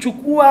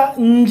tukichukua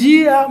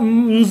njia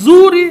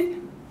nzuri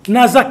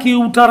na za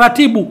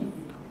kiutaratibu,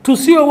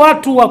 tusiwe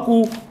watu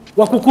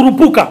wa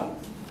kukurupuka.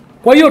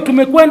 Kwa hiyo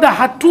tumekwenda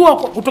hatua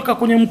kutoka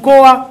kwenye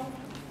mkoa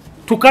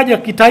tukaja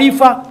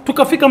kitaifa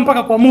tukafika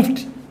mpaka kwa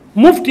Mufti.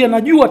 Mufti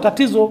anajua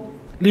tatizo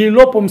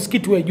lililopo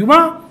msikiti wa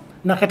Ijumaa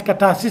na katika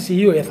taasisi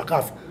hiyo ya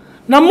Thaqaafa,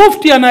 na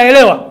Mufti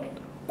anaelewa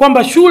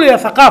kwamba shule ya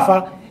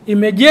Thaqaafa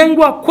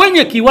imejengwa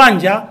kwenye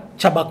kiwanja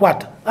cha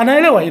BAKWATA.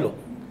 Anaelewa hilo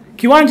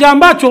kiwanja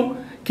ambacho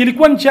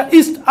kilikuwa ni cha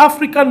East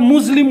African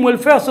Muslim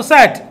Welfare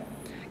Society,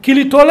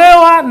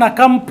 kilitolewa na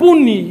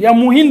kampuni ya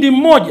Muhindi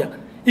mmoja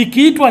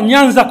ikiitwa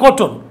Nyanza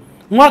Cotton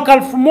mwaka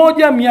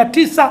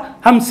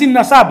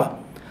 1957.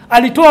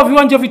 Alitoa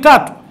viwanja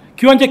vitatu,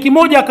 kiwanja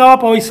kimoja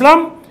akawapa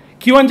Waislamu,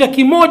 kiwanja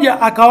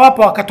kimoja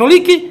akawapa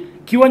Wakatoliki,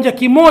 kiwanja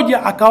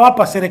kimoja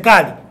akawapa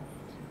serikali.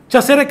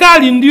 Cha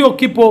serikali ndio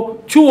kipo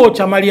chuo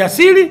cha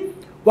maliasili,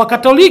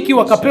 Wakatoliki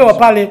wakapewa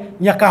pale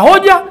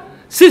Nyakahoja,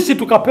 sisi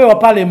tukapewa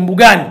pale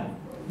Mbugani.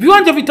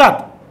 Viwanja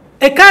vitatu,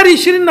 ekari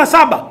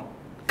 27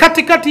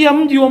 katikati ya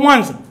mji wa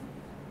Mwanza.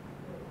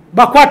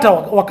 BAKWATA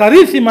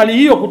wakarithi mali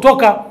hiyo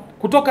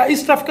kutoka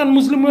East African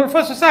Muslim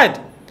Welfare Society.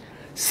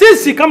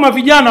 Sisi kama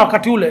vijana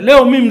wakati ule,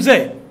 leo mimi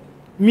mzee,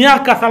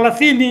 miaka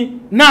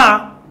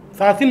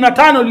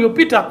 35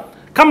 iliyopita,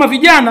 kama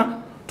vijana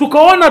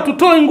tukaona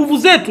tutoe nguvu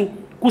zetu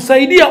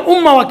kusaidia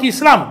umma wa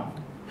Kiislamu.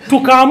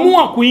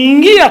 Tukaamua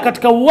kuingia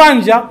katika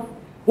uwanja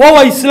wa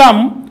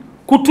Waislamu,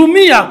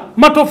 kutumia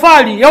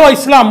matofali ya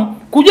Waislamu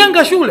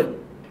kujenga shule.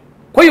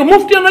 Kwa hiyo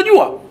Mufti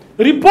anajua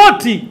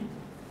ripoti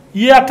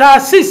ya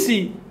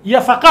taasisi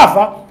ya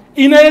Thaqaafa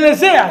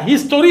inaelezea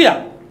historia,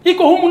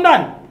 iko humu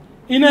ndani,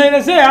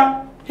 inaelezea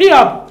hii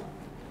hapa,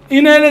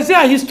 inaelezea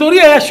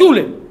historia ya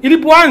shule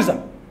ilipoanza,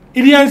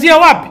 ilianzia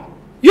wapi,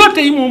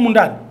 yote imo humu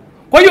ndani.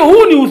 Kwa hiyo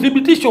huu ni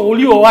uthibitisho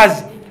ulio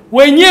wazi.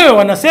 Wenyewe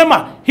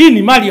wanasema hii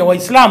ni mali ya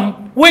Waislamu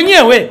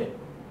wenyewe.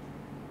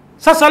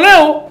 Sasa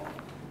leo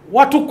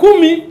watu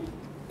 10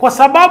 kwa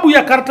sababu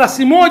ya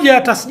karatasi moja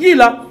ya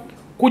tasjila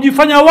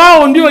kujifanya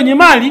wao ndio wenye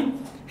mali,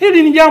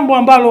 hili ni jambo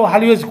ambalo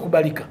haliwezi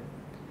kukubalika.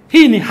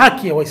 Hii ni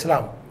haki ya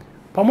Waislamu.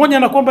 Pamoja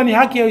na kwamba ni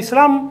haki ya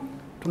Waislamu,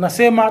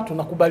 tunasema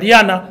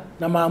tunakubaliana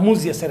na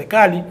maamuzi ya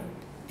serikali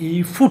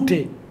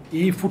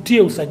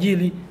ifutie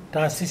usajili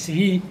taasisi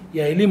hii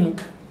ya elimu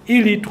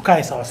ili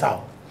tukae sawa sawa.